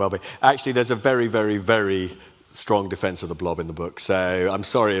 Yeah, I might well be. Actually, there's a very, very, very strong defence of the blob in the book. So I'm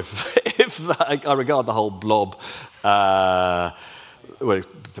sorry if I regard the whole blob. Well,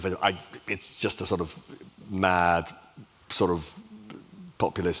 it's just a sort of mad, sort of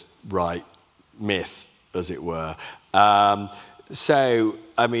populist right myth, as it were. So,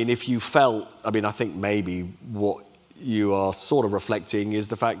 I mean, if you felt, I mean, I think maybe what you are sort of reflecting is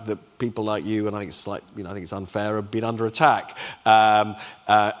the fact that people like you, and I think it's like, you know, I think it's unfair, have been under attack.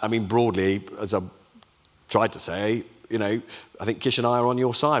 I mean, broadly, as I've tried to say, you know, I think Kish and I are on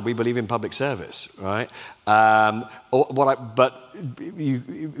your side. We believe in public service, right? But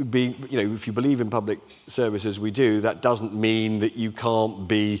if you believe in public service as we do, that doesn't mean that you can't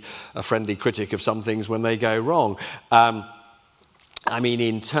be a friendly critic of some things when they go wrong. I mean,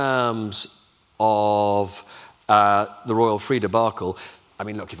 in terms of the Royal Free debacle, I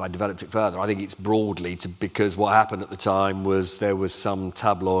mean, look, if I developed it further, I think it's broadly because what happened at the time was there was some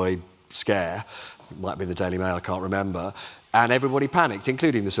tabloid scare. It might be the Daily Mail, I can't remember. And everybody panicked,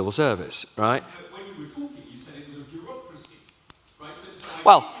 including the civil service, right? When you were talking, you said it was a bureaucracy, right? So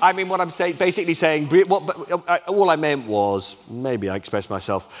Well, I mean, what I'm basically saying, all I meant was, maybe I expressed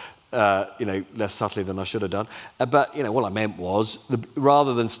myself, less subtly than I should have done. But what I meant was,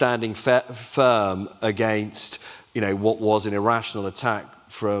 rather than standing firm against, what was an irrational attack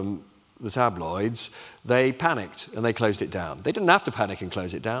from the tabloids, they panicked and they closed it down. They didn't have to panic and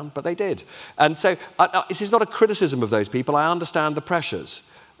close it down, but they did. And so this is not a criticism of those people. I understand the pressures.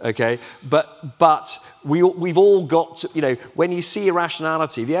 Okay, but we've all got to, when you see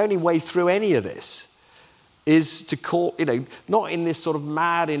irrationality, the only way through any of this is to call, not in this sort of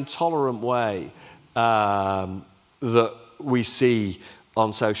mad, intolerant way that we see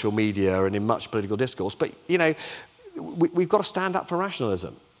on social media and in much political discourse, but, we've got to stand up for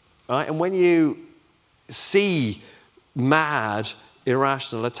rationalism, right? And when you see mad,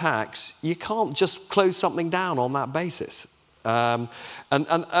 irrational attacks, you can't just close something down on that basis. This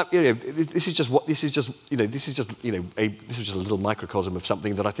is just a little microcosm of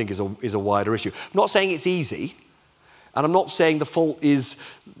something that I think is a wider issue. I'm not saying it's easy, and I'm not saying the fault is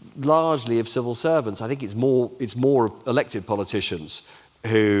largely of civil servants. I think it's more of elected politicians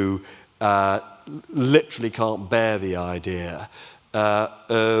who literally can't bear the idea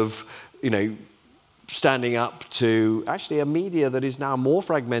of standing up to actually a media that is now more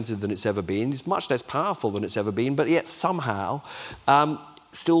fragmented than it's ever been, is much less powerful than it's ever been, but yet somehow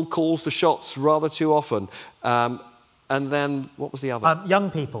still calls the shots rather too often. And then, what was the other? Young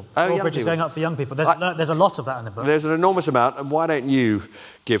people. Young Bridges people. going up for young people. There's a lot of that in the book. There's an enormous amount, and why don't you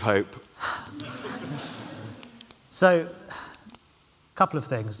give hope? So, a couple of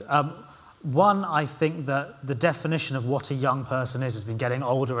things. One, I think that the definition of what a young person is has been getting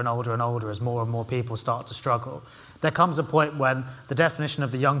older and older and older as more and more people start to struggle. There comes a point when the definition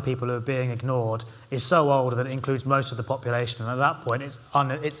of the young people who are being ignored is so old that it includes most of the population, and at that point it's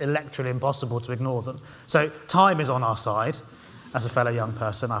electorally impossible to ignore them. So time is on our side, as a fellow young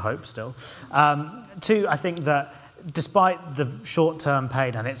person, I hope still. Two, I think that despite the short-term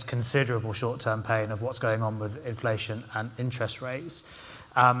pain, and it's considerable short-term pain of what's going on with inflation and interest rates,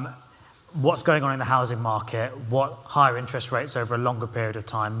 what's going on in the housing market, what higher interest rates over a longer period of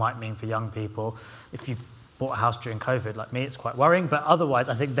time might mean for young people. If you bought a house during COVID, like me, it's quite worrying. But otherwise,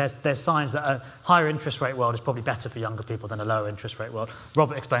 I think there's signs that a higher interest rate world is probably better for younger people than a lower interest rate world.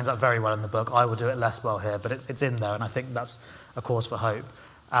 Robert explains that very well in the book. I will do it less well here, but it's in there, and I think that's a cause for hope.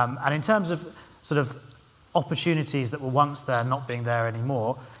 And in terms of sort of opportunities that were once there not being there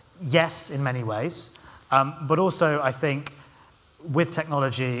anymore, yes, in many ways. But also, I think, with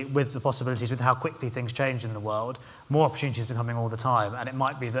technology, with the possibilities, with how quickly things change in the world, more opportunities are coming all the time, and it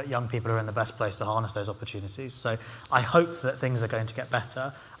might be that young people are in the best place to harness those opportunities. So I hope that things are going to get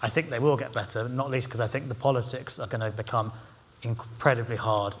better. I think they will get better, not least because I think the politics are going to become incredibly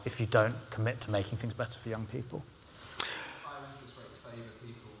hard if you don't commit to making things better for young people. Higher interest rates favour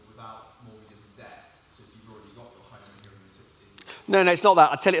people without mortgages and debt, so if you've already got your home and you're in the 60s. No, it's not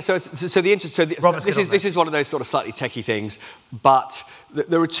that. I tell you. This is one of those sort of slightly techie things. But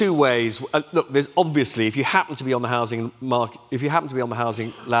there are two ways. Look, there's obviously, if you happen to be on the housing market, if you happen to be on the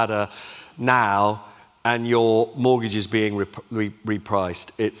housing ladder now, and your mortgage is being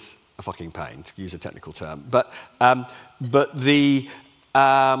repriced, it's a fucking pain, to use a technical term. But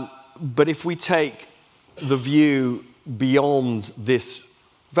if we take the view beyond this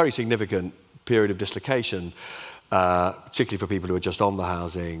very significant period of dislocation, particularly for people who are just on the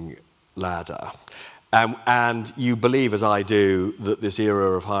housing ladder, and you believe, as I do, that this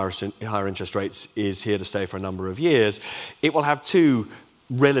era of higher interest rates is here to stay for a number of years, it will have two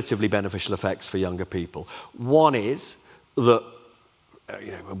relatively beneficial effects for younger people. One is that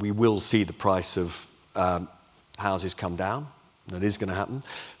we will see the price of houses come down. That is going to happen.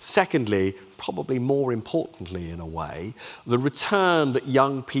 Secondly, probably more importantly in a way, the return that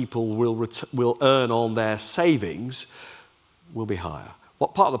young people will earn on their savings will be higher.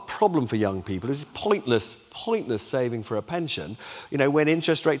 What part of the problem for young people is pointless saving for a pension, when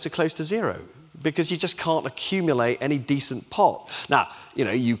interest rates are close to zero, because you just can't accumulate any decent pot. Now,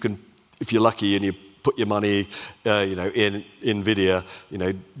 you can, if you're lucky and you put your money, in NVIDIA,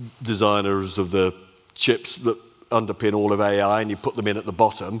 designers of the chips that underpin all of AI, and you put them in at the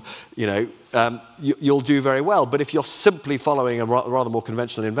bottom, you'll do very well. But if you're simply following a rather more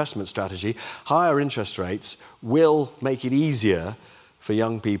conventional investment strategy, higher interest rates will make it easier for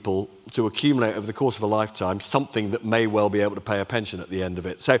young people to accumulate over the course of a lifetime something that may well be able to pay a pension at the end of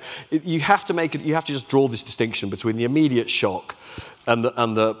it. So you have to just draw this distinction between the immediate shock and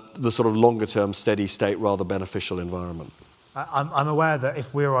the sort of longer term steady state, rather beneficial environment. I'm aware that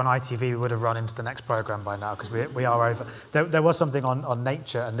if we were on ITV, we would have run into the next programme by now, because we are over. There was something on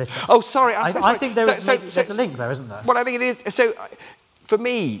nature and litter. Oh, sorry. I think there's a link there, isn't there? Well, I think it is. So, for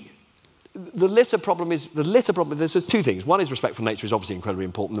me, the litter problem, there's two things. One is respect for nature is obviously incredibly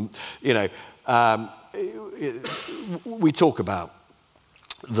important. You know, we talk about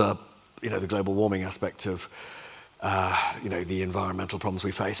the global warming aspect of, the environmental problems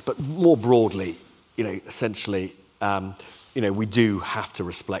we face, but more broadly, essentially, we do have to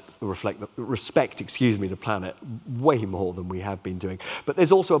respect the planet way more than we have been doing. But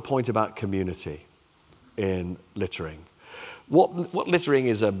there's also a point about community in littering. What littering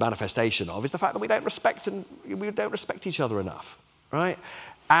is a manifestation of is the fact that we don't respect each other enough, right?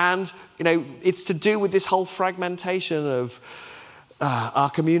 And it's to do with this whole fragmentation of our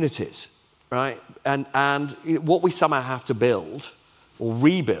communities, right? And what we somehow have to build or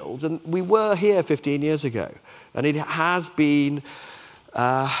rebuild, and we were here 15 years ago, and it has been,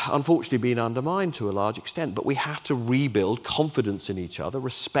 unfortunately, been undermined to a large extent, but we have to rebuild confidence in each other,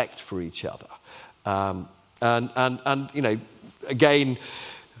 respect for each other. Again,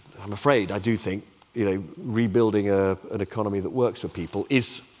 I'm afraid, I do think, rebuilding an economy that works for people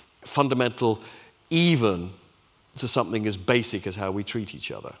is fundamental even to something as basic as how we treat each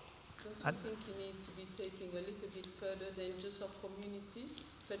other. Don't you think you need to be taking a little bit further than just a community,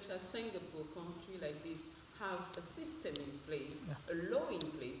 such as Singapore, country like this, have a system in place, a law in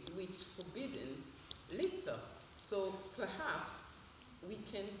place which forbidden litter. So perhaps we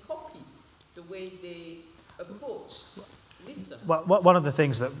can copy the way they approach litter. Well, one of the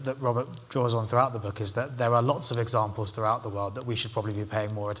things that Robert draws on throughout the book is that there are lots of examples throughout the world that we should probably be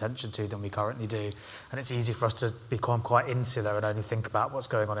paying more attention to than we currently do. And it's easy for us to become quite insular and only think about what's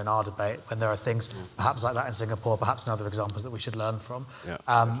going on in our debate when there are things perhaps like that in Singapore, perhaps in other examples that we should learn from. Yeah.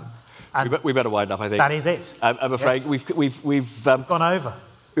 And we better wind up, I think. That is it. I'm afraid we've gone over.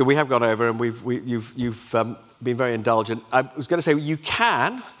 We have gone over, and you've been very indulgent. I was going to say you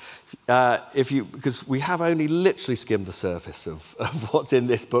can, because we have only literally skimmed the surface of what's in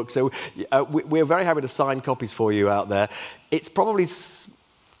this book. So we're very happy to sign copies for you out there. It's probably it's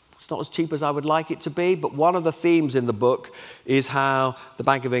not as cheap as I would like it to be, but one of the themes in the book is how the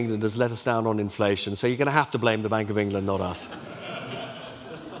Bank of England has let us down on inflation. So you're going to have to blame the Bank of England, not us.